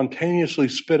kind of spontaneously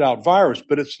spit out virus,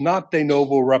 but it's not de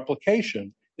novo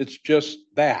replication. It's just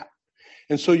that.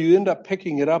 And so you end up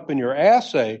picking it up in your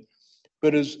assay.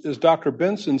 But as Dr.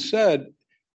 Benson said,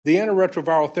 the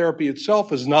antiretroviral therapy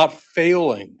itself is not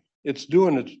failing. It's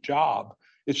doing its job.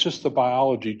 It's just the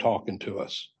biology talking to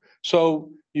us. So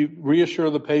you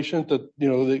reassure the patient that,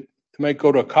 they might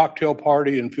go to a cocktail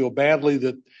party and feel badly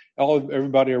that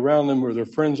everybody around them or their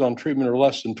friends on treatment are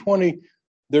less than 20.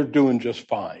 They're doing just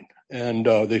fine, and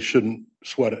they shouldn't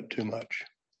sweat it too much.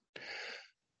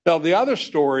 Now, the other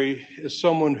story is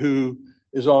someone who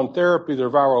is on therapy, their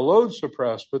viral load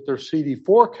suppressed, but their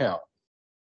CD4 count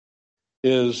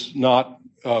is not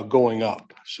going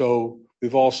up. So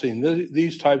we've all seen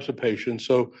these types of patients.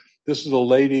 So this is a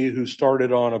lady who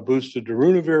started on a boosted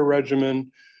darunavir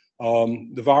regimen.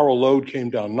 The viral load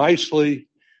came down nicely.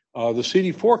 The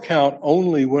CD4 count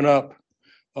only went up,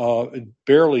 it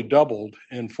barely doubled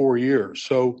in 4 years.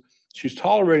 So she's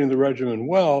tolerating the regimen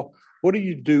well. What do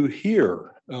you do here?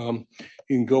 You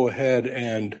can go ahead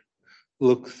and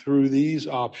look through these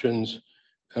options,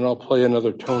 and I'll play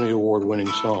another Tony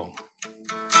Award-winning song.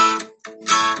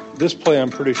 This play I'm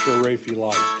pretty sure Rafi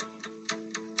liked.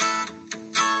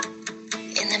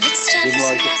 In the midst of Didn't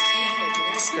like it.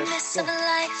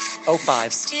 Oh,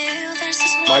 05.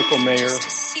 Michael Mayer.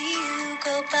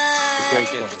 Great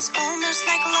play. Almost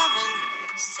like loving,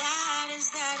 sad as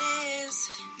that is,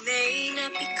 may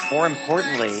not be More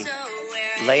importantly,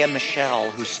 Lea Michele,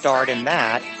 who starred in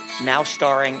that, now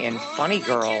starring in Funny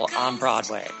Girl on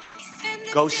Broadway.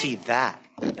 Go see that.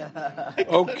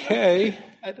 Okay.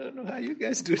 I don't know how you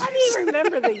guys do this. I don't even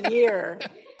remember the year.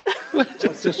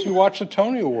 It's just you watch the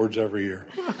Tony Awards every year.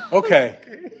 Okay.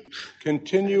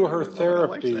 Continue her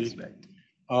therapy.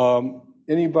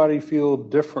 Anybody feel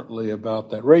differently about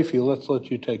that? Rafi, let's let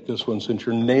you take this one since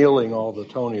you're nailing all the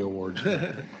Tony Awards.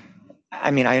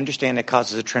 I mean, I understand it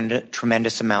causes a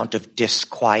tremendous amount of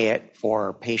disquiet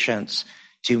for patients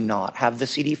to not have the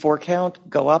CD4 count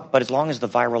go up, but as long as the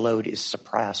viral load is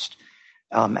suppressed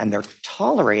and they're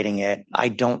tolerating it, I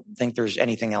don't think there's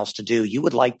anything else to do. You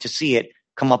would like to see it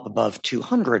come up above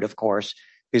 200, of course,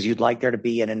 because you'd like there to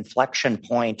be an inflection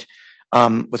point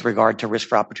with regard to risk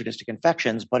for opportunistic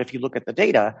infections. But if you look at the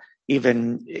data,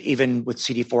 even with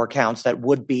CD4 counts that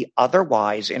would be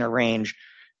otherwise in a range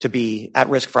to be at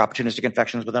risk for opportunistic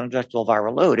infections with uninjectable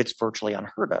viral load, it's virtually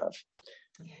unheard of.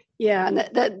 Yeah, and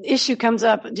that issue comes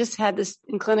up. Just had this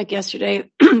in clinic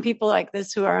yesterday. People like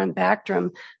this who are on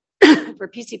Bactrim for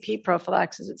PCP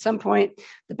prophylaxis. At some point,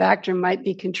 the Bactrim might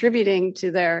be contributing to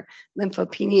their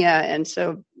lymphopenia, and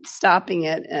so stopping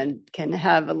it and can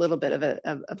have a little bit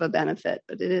of a benefit.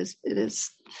 But it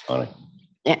is. Funny.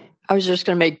 Yeah, I was just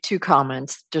going to make two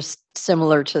comments, just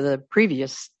similar to the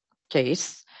previous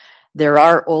case. There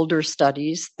are older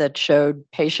studies that showed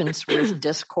patients with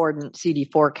discordant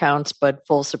CD4 counts but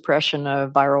full suppression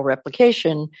of viral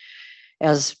replication,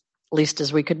 at least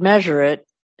as we could measure it,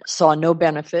 saw no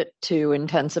benefit to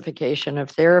intensification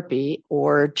of therapy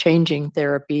or changing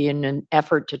therapy in an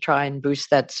effort to try and boost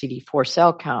that CD4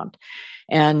 cell count.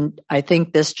 And I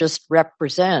think this just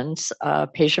represents a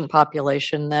patient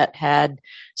population that had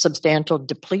substantial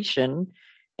depletion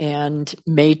and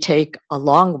may take a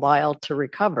long while to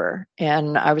recover.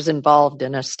 And I was involved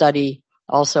in a study,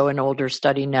 also an older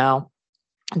study now,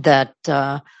 that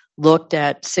looked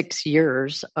at 6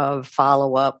 years of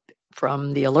follow-up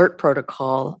from the alert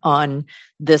protocol on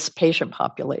this patient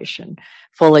population,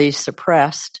 fully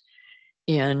suppressed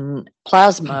in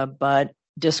plasma, but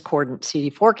discordant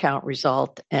CD4 count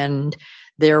result. And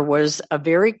there was a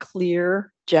very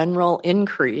clear general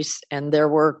increase, and there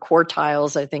were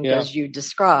quartiles, I think, as you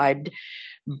described,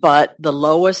 but the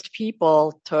lowest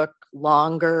people took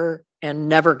longer and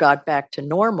never got back to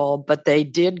normal, but they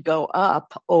did go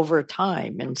up over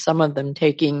time, and some of them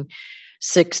taking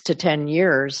 6 to 10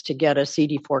 years to get a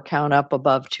CD4 count up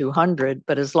above 200,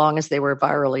 but as long as they were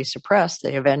virally suppressed,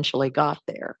 they eventually got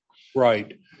there.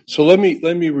 Right. So let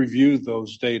me review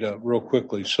those data real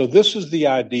quickly. So this is the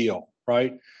ideal,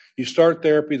 right? You start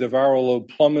therapy, the viral load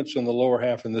plummets in the lower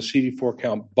half, and the CD4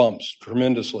 count bumps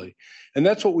tremendously. And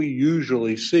that's what we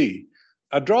usually see.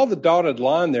 I draw the dotted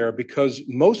line there because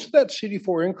most of that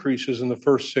CD4 increase is in the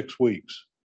first 6 weeks,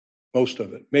 most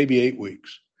of it, maybe 8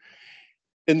 weeks.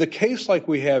 In the case like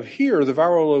we have here, the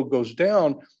viral load goes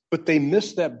down, but they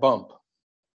miss that bump.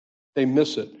 They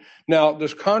miss it. Now,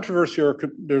 there's controversy or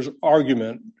there's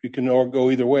argument, you can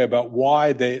go either way, about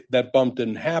why that bump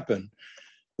didn't happen.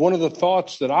 One of the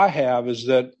thoughts that I have is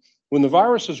that when the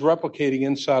virus is replicating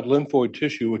inside lymphoid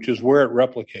tissue, which is where it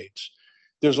replicates,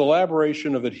 there's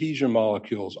elaboration of adhesion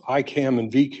molecules, ICAM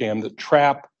and VCAM, that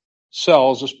trap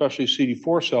cells, especially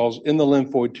CD4 cells, in the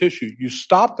lymphoid tissue. You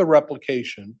stop the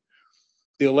replication,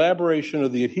 the elaboration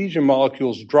of the adhesion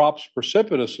molecules drops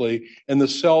precipitously, and the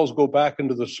cells go back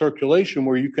into the circulation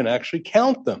where you can actually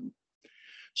count them.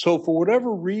 So for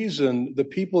whatever reason, the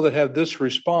people that have this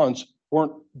response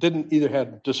didn't either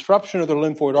have disruption of their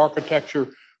lymphoid architecture,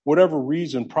 whatever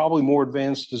reason, probably more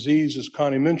advanced disease, as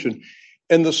Connie mentioned.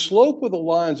 And the slope of the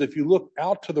lines, if you look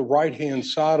out to the right-hand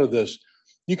side of this,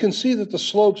 you can see that the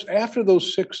slopes after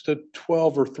those 6 to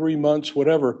 12 or 3 months,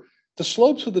 whatever, the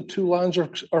slopes of the two lines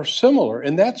are similar.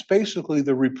 And that's basically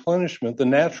the replenishment, the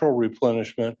natural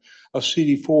replenishment of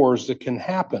CD4s that can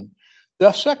happen.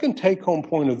 The second take-home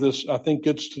point of this, I think,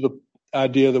 gets to the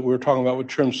idea that we were talking about with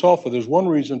trim sulfa. There's one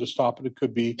reason to stop it. It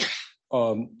could be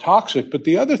toxic. But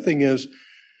the other thing is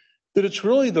that it's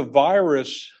really the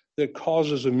virus that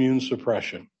causes immune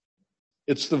suppression.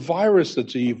 It's the virus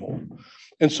that's evil.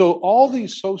 And so all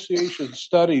these association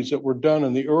studies that were done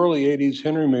in the early 80s,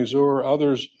 Henry Mazur,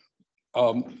 others,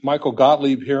 Michael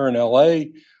Gottlieb here in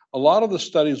LA, a lot of the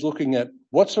studies looking at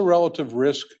what's the relative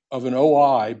risk of an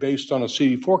OI based on a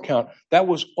CD4 count, that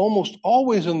was almost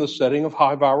always in the setting of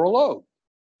high viral load.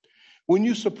 When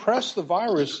you suppress the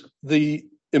virus, the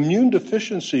immune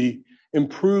deficiency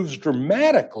improves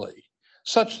dramatically,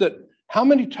 such that how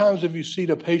many times have you seen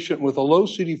a patient with a low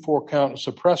CD4 count,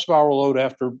 suppressed viral load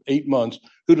after 8 months,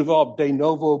 who developed de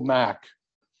novo MAC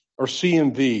or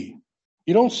CMV?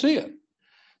 You don't see it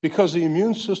because the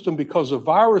immune system, because the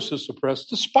virus is suppressed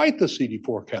despite the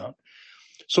CD4 count.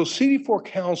 So CD4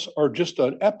 counts are just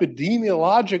an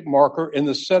epidemiologic marker in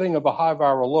the setting of a high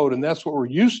viral load, and that's what we're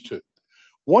used to.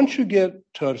 Once you get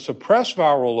to suppress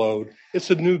viral load, it's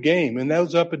a new game, and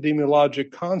those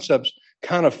epidemiologic concepts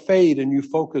kind of fade, and you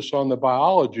focus on the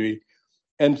biology.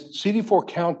 And CD4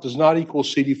 count does not equal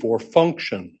CD4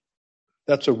 function.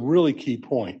 That's a really key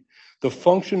point. The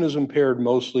function is impaired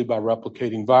mostly by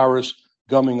replicating virus,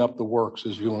 gumming up the works,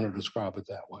 as you want to describe it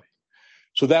that way.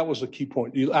 So that was the key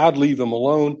point. I'd leave them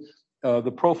alone.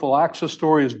 The prophylaxis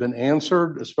story has been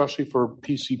answered, especially for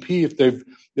PCP.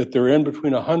 If they're in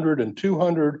between 100 and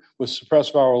 200 with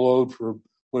suppressed viral load for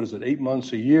 8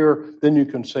 months a year, then you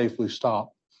can safely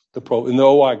stop and the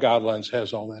OI guidelines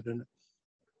has all that in it.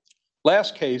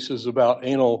 Last case is about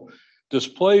anal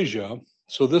dysplasia.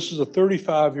 So this is a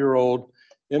 35-year-old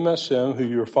MSM who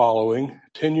you're following,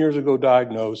 10 years ago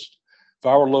diagnosed,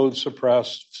 viral load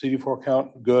suppressed, CD4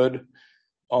 count good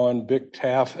on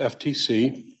BIC-TAF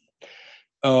FTC.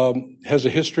 Has a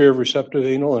history of receptive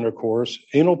anal intercourse.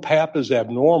 Anal pap is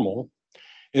abnormal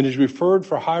and is referred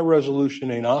for high-resolution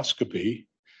anoscopy.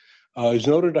 Is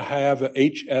noted to have a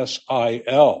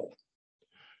HSIL.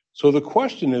 So the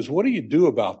question is, what do you do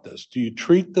about this? Do you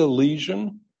treat the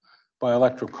lesion by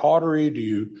electrocautery? Do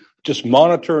you just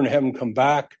monitor and have them come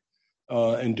back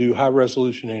and do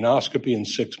high-resolution anoscopy in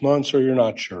 6 months, or you're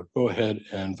not sure? Go ahead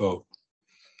and vote.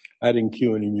 I didn't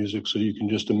cue any music, so you can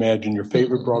just imagine your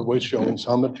favorite Broadway show and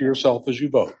hum it to yourself as you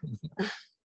vote.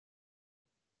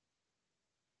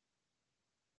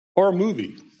 Or a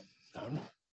movie. I don't know.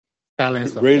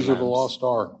 Raiders of the Lost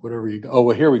Ark, whatever you go. Oh,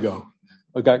 well, here we go.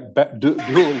 I got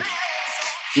dueling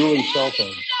cell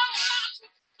phones.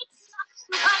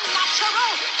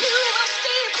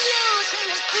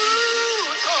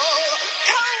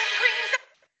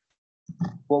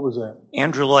 What was that?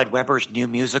 Andrew Lloyd Webber's new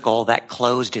musical that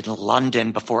closed in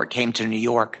London before it came to New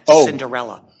York,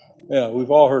 Cinderella. Yeah,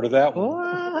 we've all heard of that one.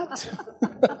 What?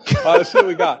 Let's see what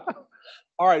we got.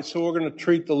 All right, so we're going to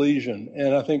treat the lesion,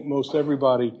 and I think most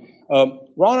everybody.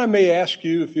 Ron, I may ask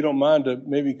you, if you don't mind, to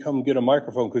maybe come get a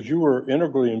microphone, because you were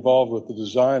integrally involved with the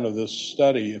design of this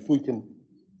study. If we can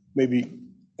maybe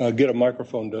get a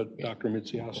microphone to Dr.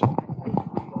 Mitziasa.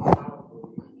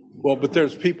 Well, but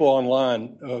there's people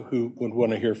online who would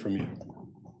want to hear from you.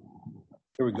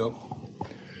 Here we go.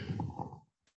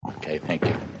 Okay, thank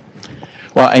you.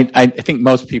 Well, I think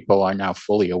most people are now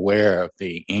fully aware of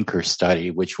the Anchor study,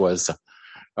 which was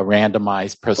a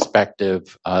randomized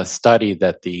prospective study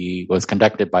that was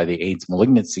conducted by the AIDS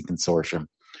Malignancy Consortium,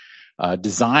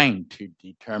 designed to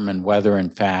determine whether, in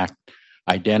fact,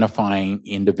 identifying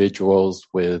individuals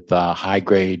with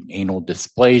high-grade anal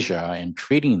dysplasia and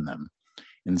treating them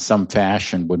in some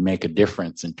fashion would make a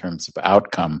difference in terms of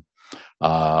outcome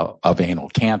of anal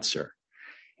cancer.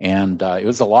 And it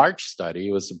was a large study.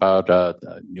 It was about,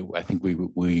 I think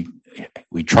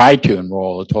we tried to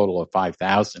enroll a total of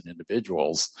 5,000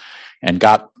 individuals and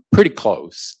got pretty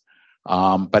close.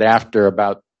 But after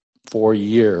about 4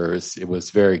 years, it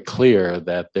was very clear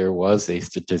that there was a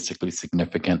statistically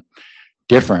significant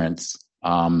difference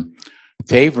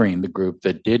favoring the group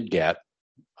that did get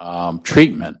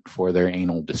treatment for their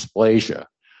anal dysplasia.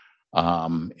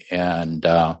 And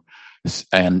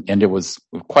it was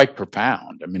quite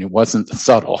profound. I mean, it wasn't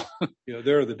subtle. Yeah,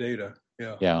 there are the data.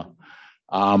 Yeah. Yeah.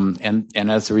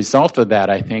 And as a result of that,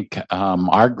 I think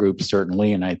our group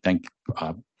certainly, and I think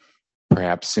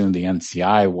perhaps soon the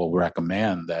NCI will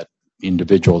recommend that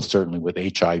individuals certainly with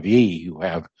HIV who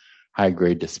have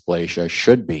high-grade dysplasia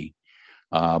should be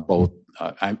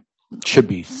should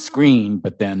be screened,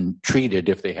 but then treated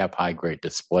if they have high-grade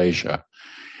dysplasia.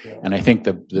 Yeah. And I think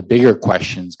the bigger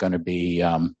question is going to be,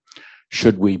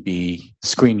 should we be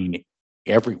screening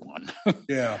everyone?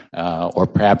 Yeah. Or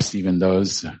perhaps even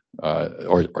those,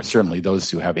 or certainly those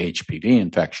who have HPV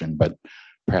infection, but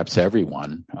perhaps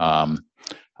everyone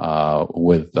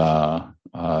with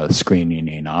screening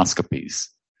anoscopies.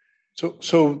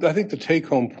 So I think the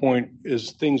take-home point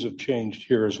is things have changed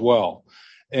here as well.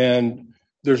 And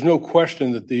there's no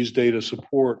question that these data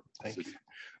support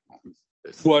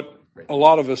what a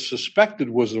lot of us suspected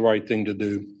was the right thing to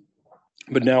do.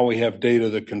 But now we have data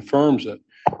that confirms it.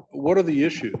 What are the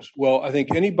issues? Well, I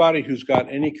think anybody who's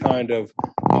got any kind of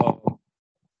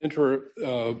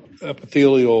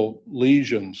epithelial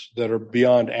lesions that are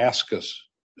beyond ascus,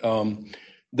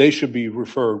 they should be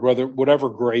referred, whatever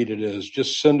grade it is.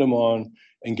 Just send them on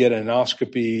and get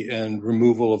endoscopy and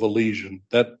removal of a lesion.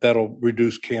 That'll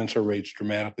reduce cancer rates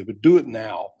dramatically. But do it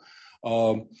now.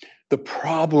 The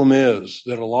problem is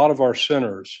that a lot of our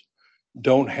centers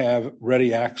don't have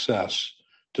ready access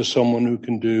to someone who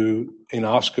can do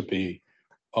anoscopy.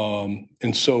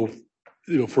 And so,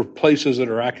 for places that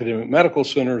are academic medical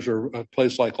centers or a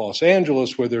place like Los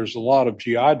Angeles where there's a lot of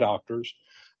GI doctors,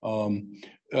 or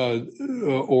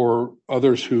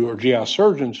others who are GI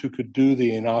surgeons who could do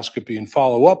the anoscopy and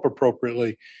follow up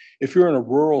appropriately. If you're in a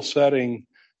rural setting,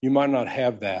 you might not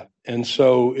have that. And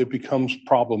so it becomes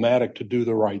problematic to do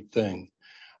the right thing.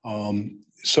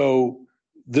 So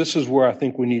this is where I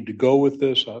think we need to go with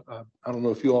this. I don't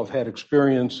know if you all have had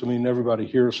experience. I mean, everybody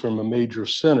hears from a major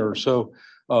center. So,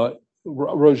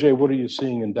 Roger, what are you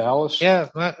seeing in Dallas? Yeah,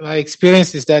 my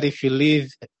experience is that if you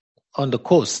live on the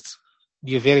coast,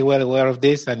 you're very well aware of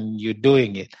this and you're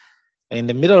doing it. In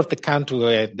the middle of the country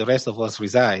where the rest of us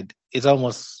reside, it's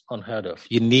almost unheard of.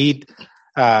 You need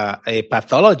a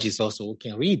pathologist also who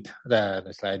can read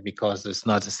the slide because it's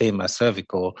not the same as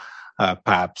cervical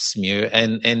pap smear.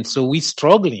 And so we're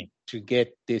struggling to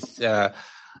get this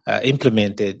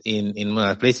implemented in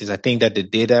more places. I think that the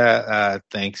data,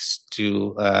 thanks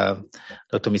to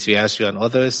Dr. Misuyasu and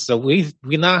others, so we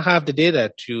now have the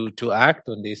data to act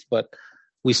on this, but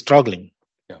we're struggling.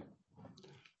 Yeah.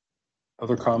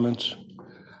 Other comments?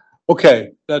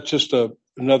 Okay, that's just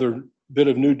another bit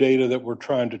of new data that we're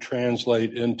trying to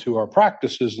translate into our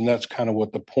practices, and that's kind of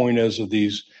what the point is of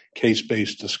these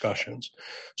case-based discussions.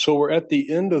 So we're at the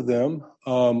end of them.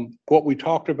 What we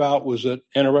talked about was that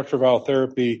antiretroviral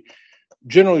therapy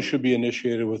generally should be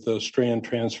initiated with a strand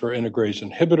transfer integrase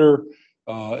inhibitor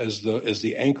as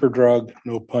the anchor drug,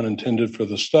 no pun intended for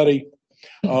the study.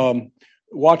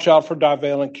 Watch out for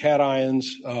divalent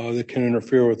cations that can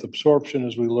interfere with absorption,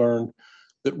 as we learned.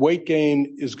 That weight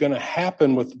gain is going to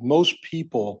happen with most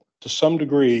people to some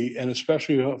degree, and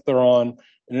especially if they're on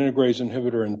an integrase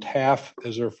inhibitor and TAF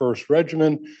as their first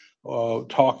regimen,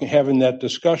 having that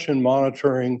discussion,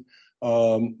 monitoring,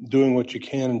 doing what you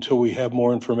can until we have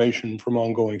more information from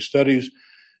ongoing studies.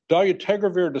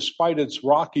 Dolutegravir, despite its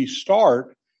rocky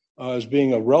start as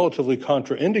being a relatively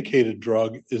contraindicated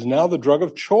drug, is now the drug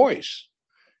of choice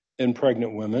in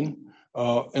pregnant women.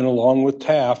 And along with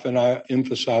TAF, and I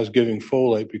emphasize giving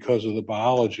folate because of the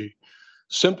biology.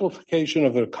 Simplification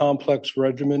of a complex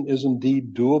regimen is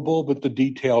indeed doable, but the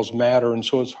details matter, and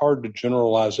so it's hard to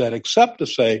generalize that, except to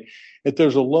say if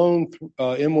there's a lone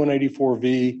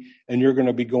M184V and you're going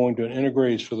to be going to an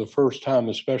integrase for the first time,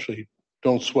 especially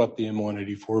don't sweat the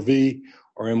M184V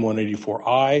or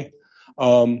M184I.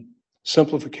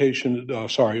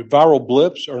 Viral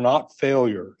blips are not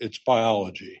failure, it's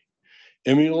biology.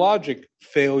 Immunologic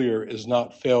failure is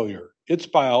not failure. It's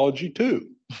biology too.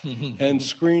 And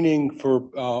screening for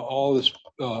all this,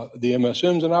 the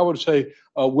MSMs, and I would say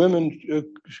women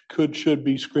should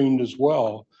be screened as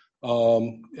well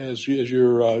as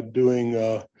you're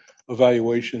doing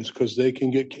evaluations because they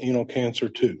can get cancer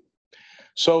too.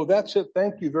 So that's it.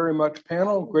 Thank you very much,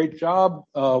 panel. Great job.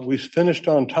 We finished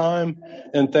on time,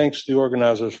 and thanks to the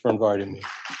organizers for inviting me.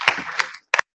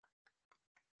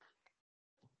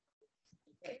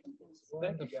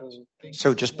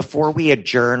 So just before we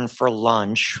adjourn for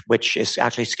lunch, which is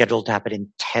actually scheduled to happen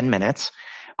in 10 minutes,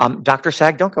 Dr.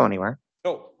 Saag, don't go anywhere.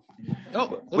 No.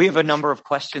 We have a number of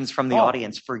questions from the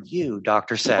audience for you,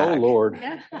 Dr. Saag. Oh, Lord.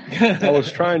 I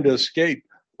was trying to escape.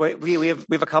 We have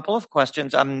a couple of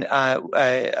questions. I'm going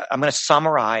to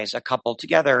summarize a couple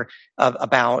together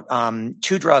about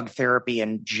two-drug therapy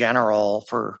in general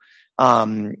for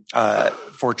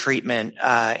treatment,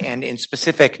 and in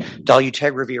specific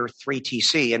dolutegravir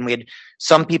 3TC. And we had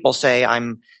some people say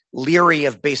I'm leery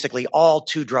of basically all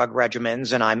two-drug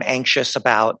regimens, and I'm anxious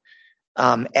about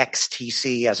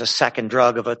XTC as a second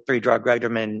drug of a three-drug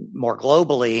regimen more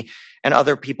globally, and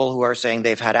other people who are saying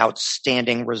they've had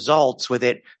outstanding results with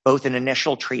it, both in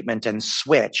initial treatment and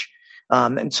switch.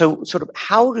 And so sort of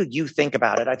how do you think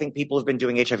about it? I think people who've been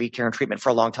doing HIV care and treatment for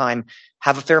a long time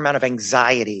have a fair amount of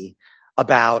anxiety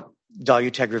about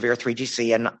dolutegravir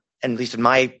 3TC, and at least in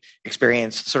my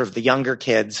experience, sort of the younger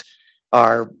kids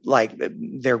are like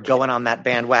they're going on that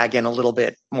bandwagon a little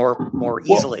bit more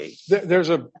easily. Well, there's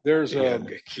a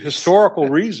historical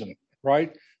reason,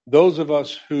 right? Those of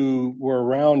us who were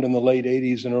around in the late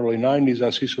 80s and early 90s, I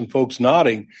see some folks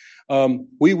nodding.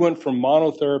 We went from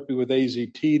monotherapy with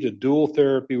AZT to dual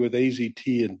therapy with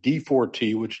AZT and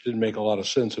D4T, which didn't make a lot of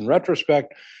sense in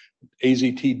retrospect,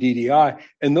 AZT DDI,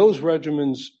 and those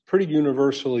regimens pretty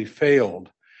universally failed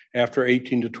after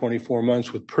 18 to 24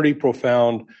 months with pretty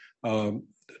profound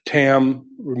TAM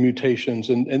mutations,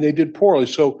 and they did poorly.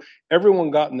 So everyone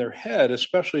got in their head,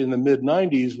 especially in the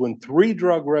mid-90s, when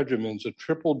three-drug regimens, a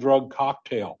triple drug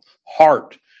cocktail,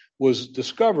 HART, was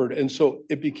discovered. And so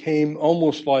it became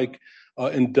almost like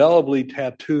indelibly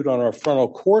tattooed on our frontal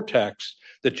cortex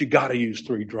that you got to use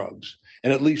three drugs.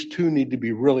 And at least two need to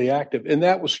be really active. And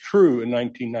that was true in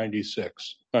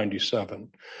 1996, 97.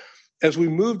 as we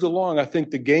moved along, I think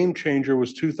the game changer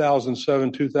was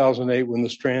 2007, 2008, when the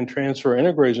strand transfer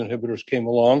integrase inhibitors came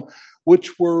along,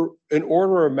 which were an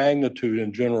order of magnitude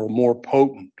in general more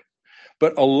potent.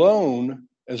 But alone,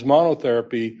 as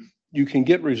monotherapy, you can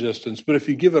get resistance. But if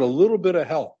you give it a little bit of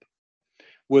help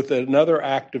with another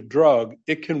active drug,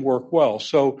 it can work well.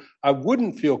 So I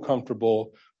wouldn't feel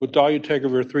comfortable with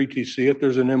dolutegravir 3-TC if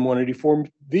there's an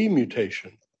M184V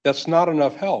mutation. That's not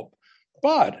enough help.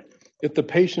 But if the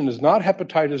patient is not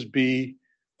hepatitis B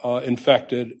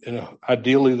infected, and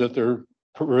ideally that they're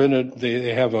prevented,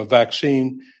 they have a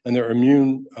vaccine and they're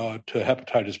immune to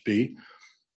hepatitis B,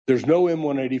 there's no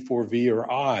M184V or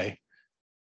I,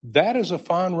 that is a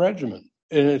fine regimen.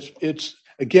 And it's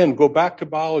again, go back to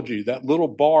biology, that little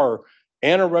bar,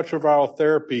 antiretroviral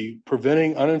therapy,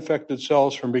 preventing uninfected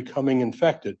cells from becoming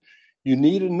infected. You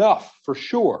need enough for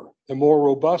sure. The more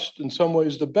robust in some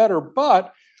ways, the better.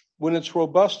 But when it's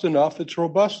robust enough, it's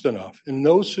robust enough. In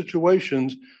those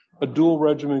situations, a dual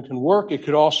regimen can work. It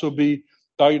could also be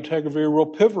dolutegravir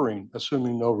rilpivirine,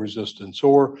 assuming no resistance.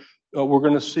 Or we're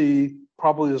going to see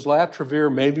probably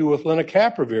islatravir, maybe with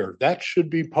lenacapavir. That should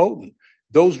be potent.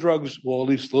 Those drugs, well, at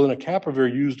least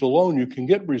lenacapavir used alone, you can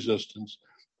get resistance.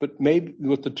 But maybe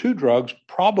with the two drugs,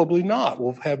 probably not.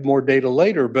 We'll have more data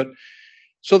later. But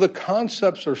so the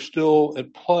concepts are still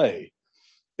at play.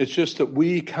 It's just that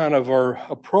we kind of are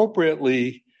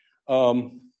appropriately, our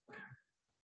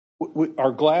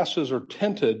glasses are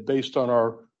tinted based on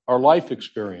our life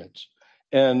experience.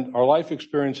 And our life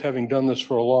experience, having done this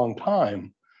for a long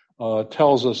time,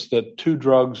 tells us that two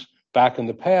drugs back in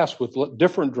the past with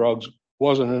different drugs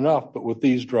wasn't enough, but with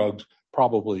these drugs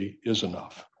probably is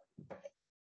enough.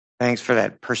 Thanks for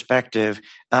that perspective.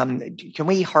 Can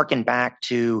we hearken back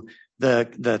to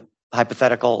the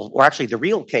hypothetical, or actually the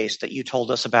real case that you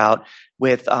told us about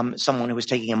with someone who was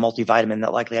taking a multivitamin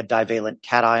that likely had divalent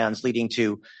cations leading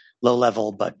to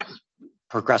low-level but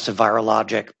progressive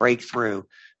virologic breakthrough?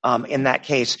 In that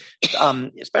case,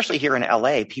 especially here in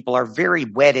LA, people are very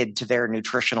wedded to their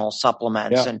nutritional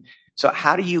supplements. Yeah. And so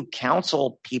how do you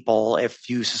counsel people if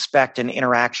you suspect an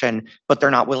interaction, but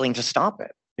they're not willing to stop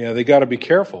it? Yeah, they got to be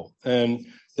careful. And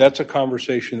that's a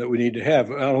conversation that we need to have.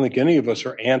 I don't think any of us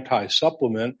are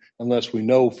anti-supplement unless we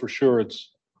know for sure it's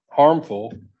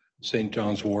harmful, St.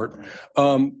 John's wort.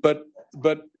 But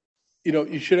you know,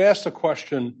 you should ask the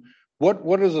question,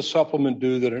 what does a supplement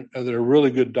do that a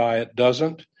really good diet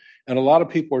doesn't? And a lot of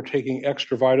people are taking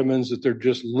extra vitamins that they're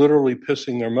just literally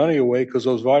pissing their money away because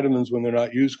those vitamins, when they're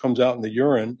not used, comes out in the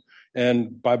urine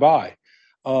and bye-bye.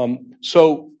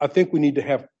 So I think we need to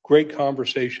have great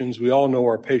conversations. We all know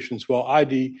our patients well.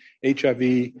 ID,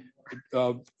 HIV,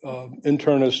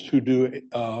 internists who do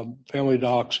family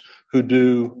docs who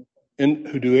do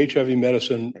HIV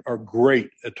medicine are great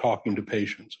at talking to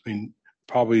patients. I mean,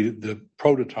 probably the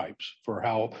prototypes for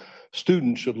how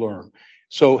students should learn.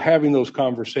 So having those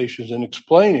conversations and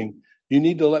explaining, you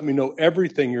need to let me know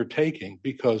everything you're taking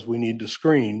because we need to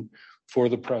screen for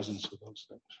the presence of those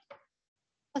things.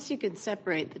 Plus, you can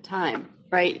separate the time,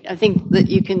 right? I think that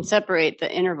you can separate the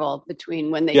interval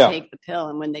between when they take the pill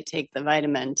and when they take the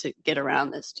vitamin to get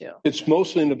around this too. It's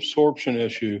mostly an absorption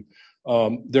issue.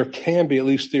 There can be, at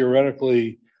least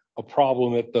theoretically, a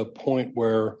problem at the point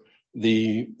where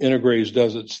the integrase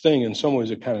does its thing. In some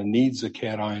ways, it kind of needs the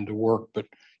cation to work, but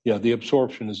yeah, the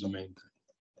absorption is the main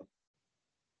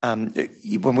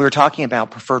thing. When we were talking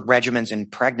about preferred regimens in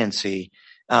pregnancy,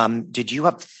 did you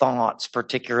have thoughts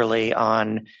particularly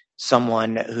on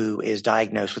someone who is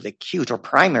diagnosed with acute or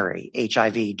primary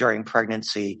HIV during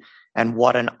pregnancy and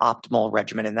what an optimal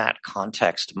regimen in that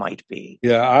context might be?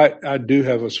 Yeah, I do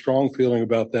have a strong feeling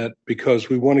about that because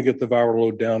we want to get the viral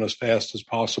load down as fast as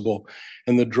possible.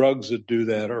 And the drugs that do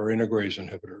that are integrase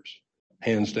inhibitors,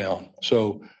 hands down.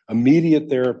 So immediate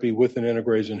therapy with an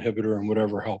integrase inhibitor and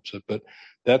whatever helps it. But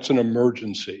that's an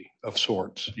emergency of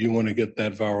sorts. You want to get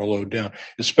that viral load down,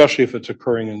 especially if it's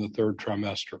occurring in the third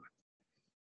trimester.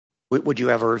 Would you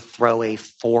ever throw a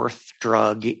fourth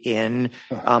drug in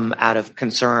out of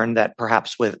concern that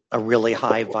perhaps with a really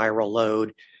high viral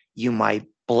load, you might,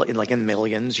 like in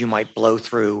millions, you might blow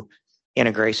through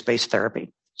integrase-based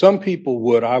therapy? Some people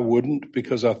would. I wouldn't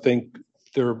because I think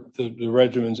the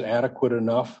regimen's adequate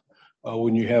enough.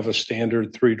 When you have a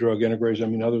standard 3-drug integrase. I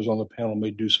mean, others on the panel may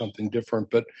do something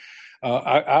different, but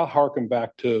I'll harken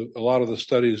back to a lot of the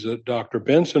studies that Dr.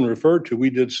 Benson referred to. We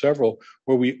did several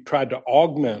where we tried to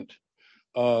augment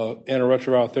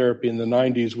antiretroviral therapy in the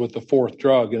 90s with the fourth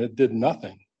drug, and it did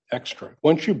nothing extra.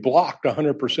 Once you blocked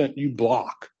 100%, you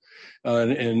block.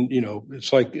 And you know,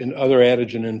 it's like in other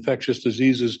antigen infectious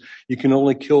diseases, you can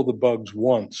only kill the bugs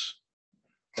once.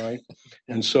 right?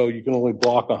 And so you can only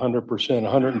block 100%.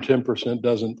 110%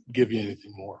 doesn't give you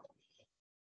anything more.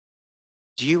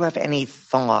 Do you have any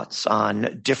thoughts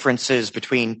on differences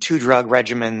between 2-drug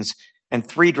regimens and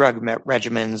 3-drug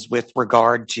regimens with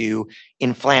regard to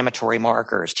inflammatory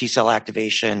markers, T-cell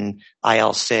activation,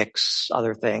 IL-6,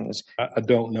 other things? I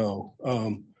don't know. I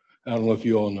don't know if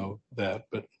you all know that,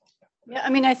 but. Yeah, I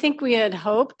mean, I think we had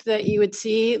hoped that you would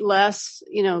see less,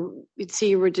 you'd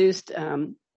see reduced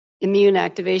immune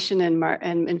activation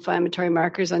and inflammatory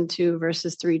markers on 2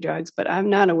 versus 3 drugs, but I'm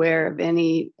not aware of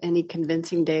any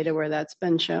convincing data where that's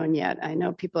been shown yet. I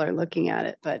know people are looking at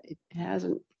it, but it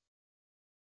hasn't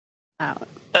out.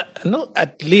 No,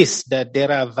 at least that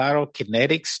there are viral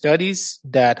kinetic studies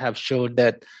that have shown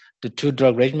that the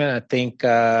 2-drug regimen, I think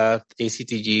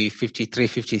ACTG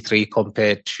 5353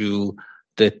 compared to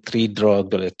the 3-drug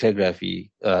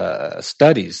dolutegravir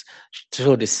studies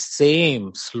show the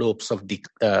same slopes of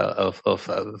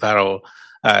viral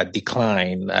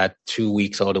decline at 2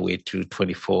 weeks all the way to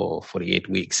 24, 48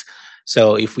 weeks.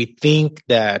 So if we think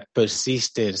that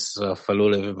persistence of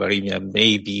low-level viremia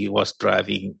may be what's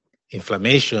driving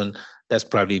inflammation, that's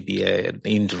probably be an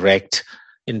indirect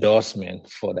endorsement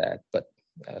for that. But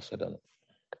I also don't know.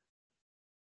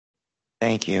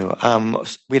 Thank you.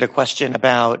 We had a question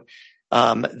about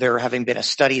there having been a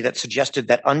study that suggested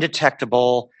that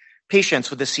undetectable patients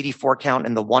with a CD4 count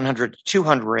in the 100 to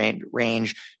 200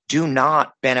 range do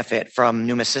not benefit from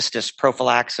pneumocystis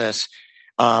prophylaxis,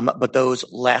 but those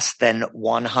less than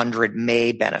 100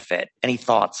 may benefit. Any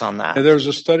thoughts on that? There's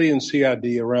a study in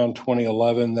CID around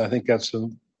 2011. I think that's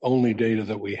the only data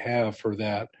that we have for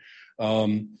that.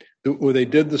 Where they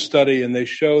did the study and they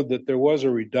showed that there was a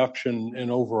reduction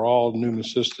in overall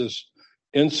pneumocystis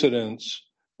incidence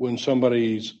when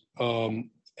somebody's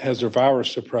has their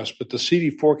virus suppressed, but the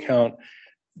CD4 count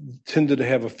tended to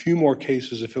have a few more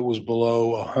cases if it was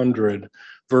below 100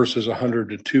 versus 100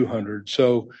 to 200.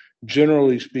 So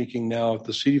generally speaking now, if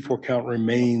the CD4 count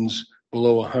remains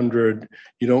below 100,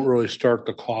 you don't really start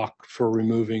the clock for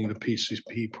removing the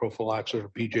PCP prophylaxis or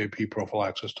PJP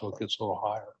prophylaxis till it gets a little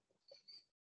higher.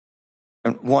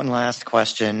 And one last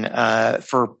question.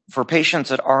 For patients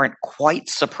that aren't quite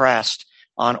suppressed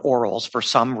on orals for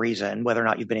some reason, whether or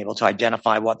not you've been able to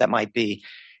identify what that might be,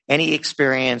 any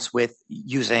experience with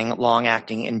using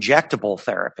long-acting injectable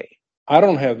therapy? I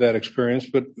don't have that experience,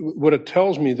 but what it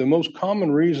tells me, the most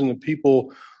common reason that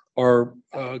people are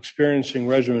experiencing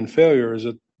regimen failure is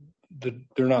that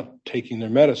they're not taking their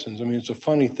medicines. I mean, it's a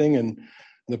funny thing in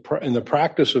the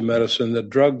practice of medicine that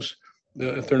drugs,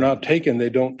 if they're not taken, they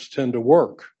don't tend to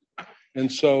work.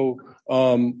 And so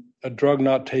a drug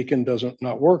not taken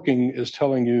not working is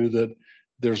telling you that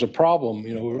there's a problem,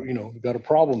 we've got a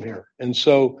problem here. And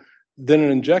so then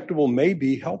an injectable may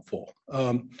be helpful.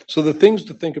 So the things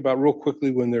to think about real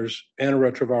quickly when there's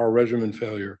antiretroviral regimen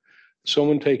failure,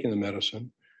 someone taking the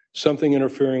medicine, something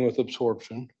interfering with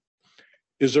absorption,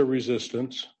 is there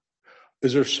resistance?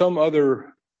 Is there some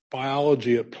other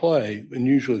biology at play? And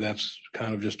usually that's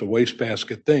kind of just a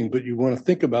wastebasket thing, but you want to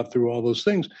think about through all those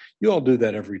things. You all do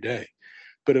that every day.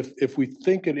 But if we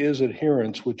think it is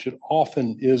adherence, which it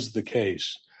often is the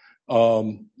case,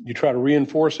 you try to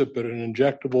reinforce it, but an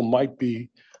injectable might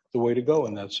be the way to go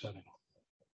in that setting.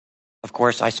 Of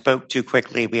course, I spoke too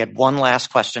quickly. We had one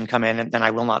last question come in, and then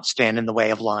I will not stand in the way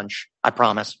of lunch. I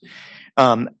promise.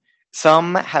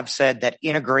 Some have said that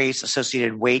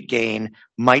integrase-associated weight gain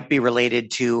might be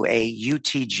related to a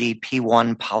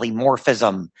UTGP1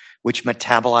 polymorphism, which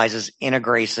metabolizes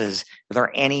integrases. Are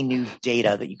there any new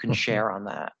data that you can share on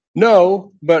that?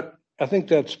 No, but I think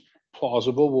that's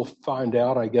plausible. We'll find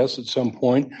out, I guess, at some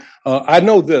point. I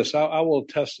know this. I will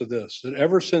attest to this, that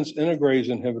ever since integrase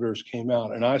inhibitors came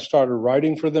out and I started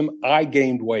writing for them, I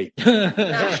gained weight.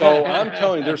 So I'm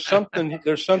telling you,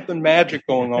 there's something magic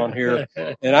going on here,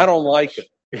 and I don't like it.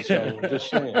 So just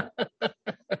saying.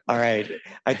 All right.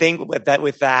 I think with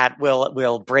that,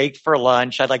 we'll break for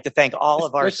lunch. I'd like to thank all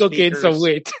of our speakers gain some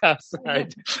weight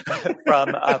outside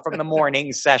from the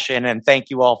morning session, and thank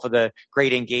you all for the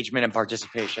great engagement and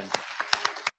participation.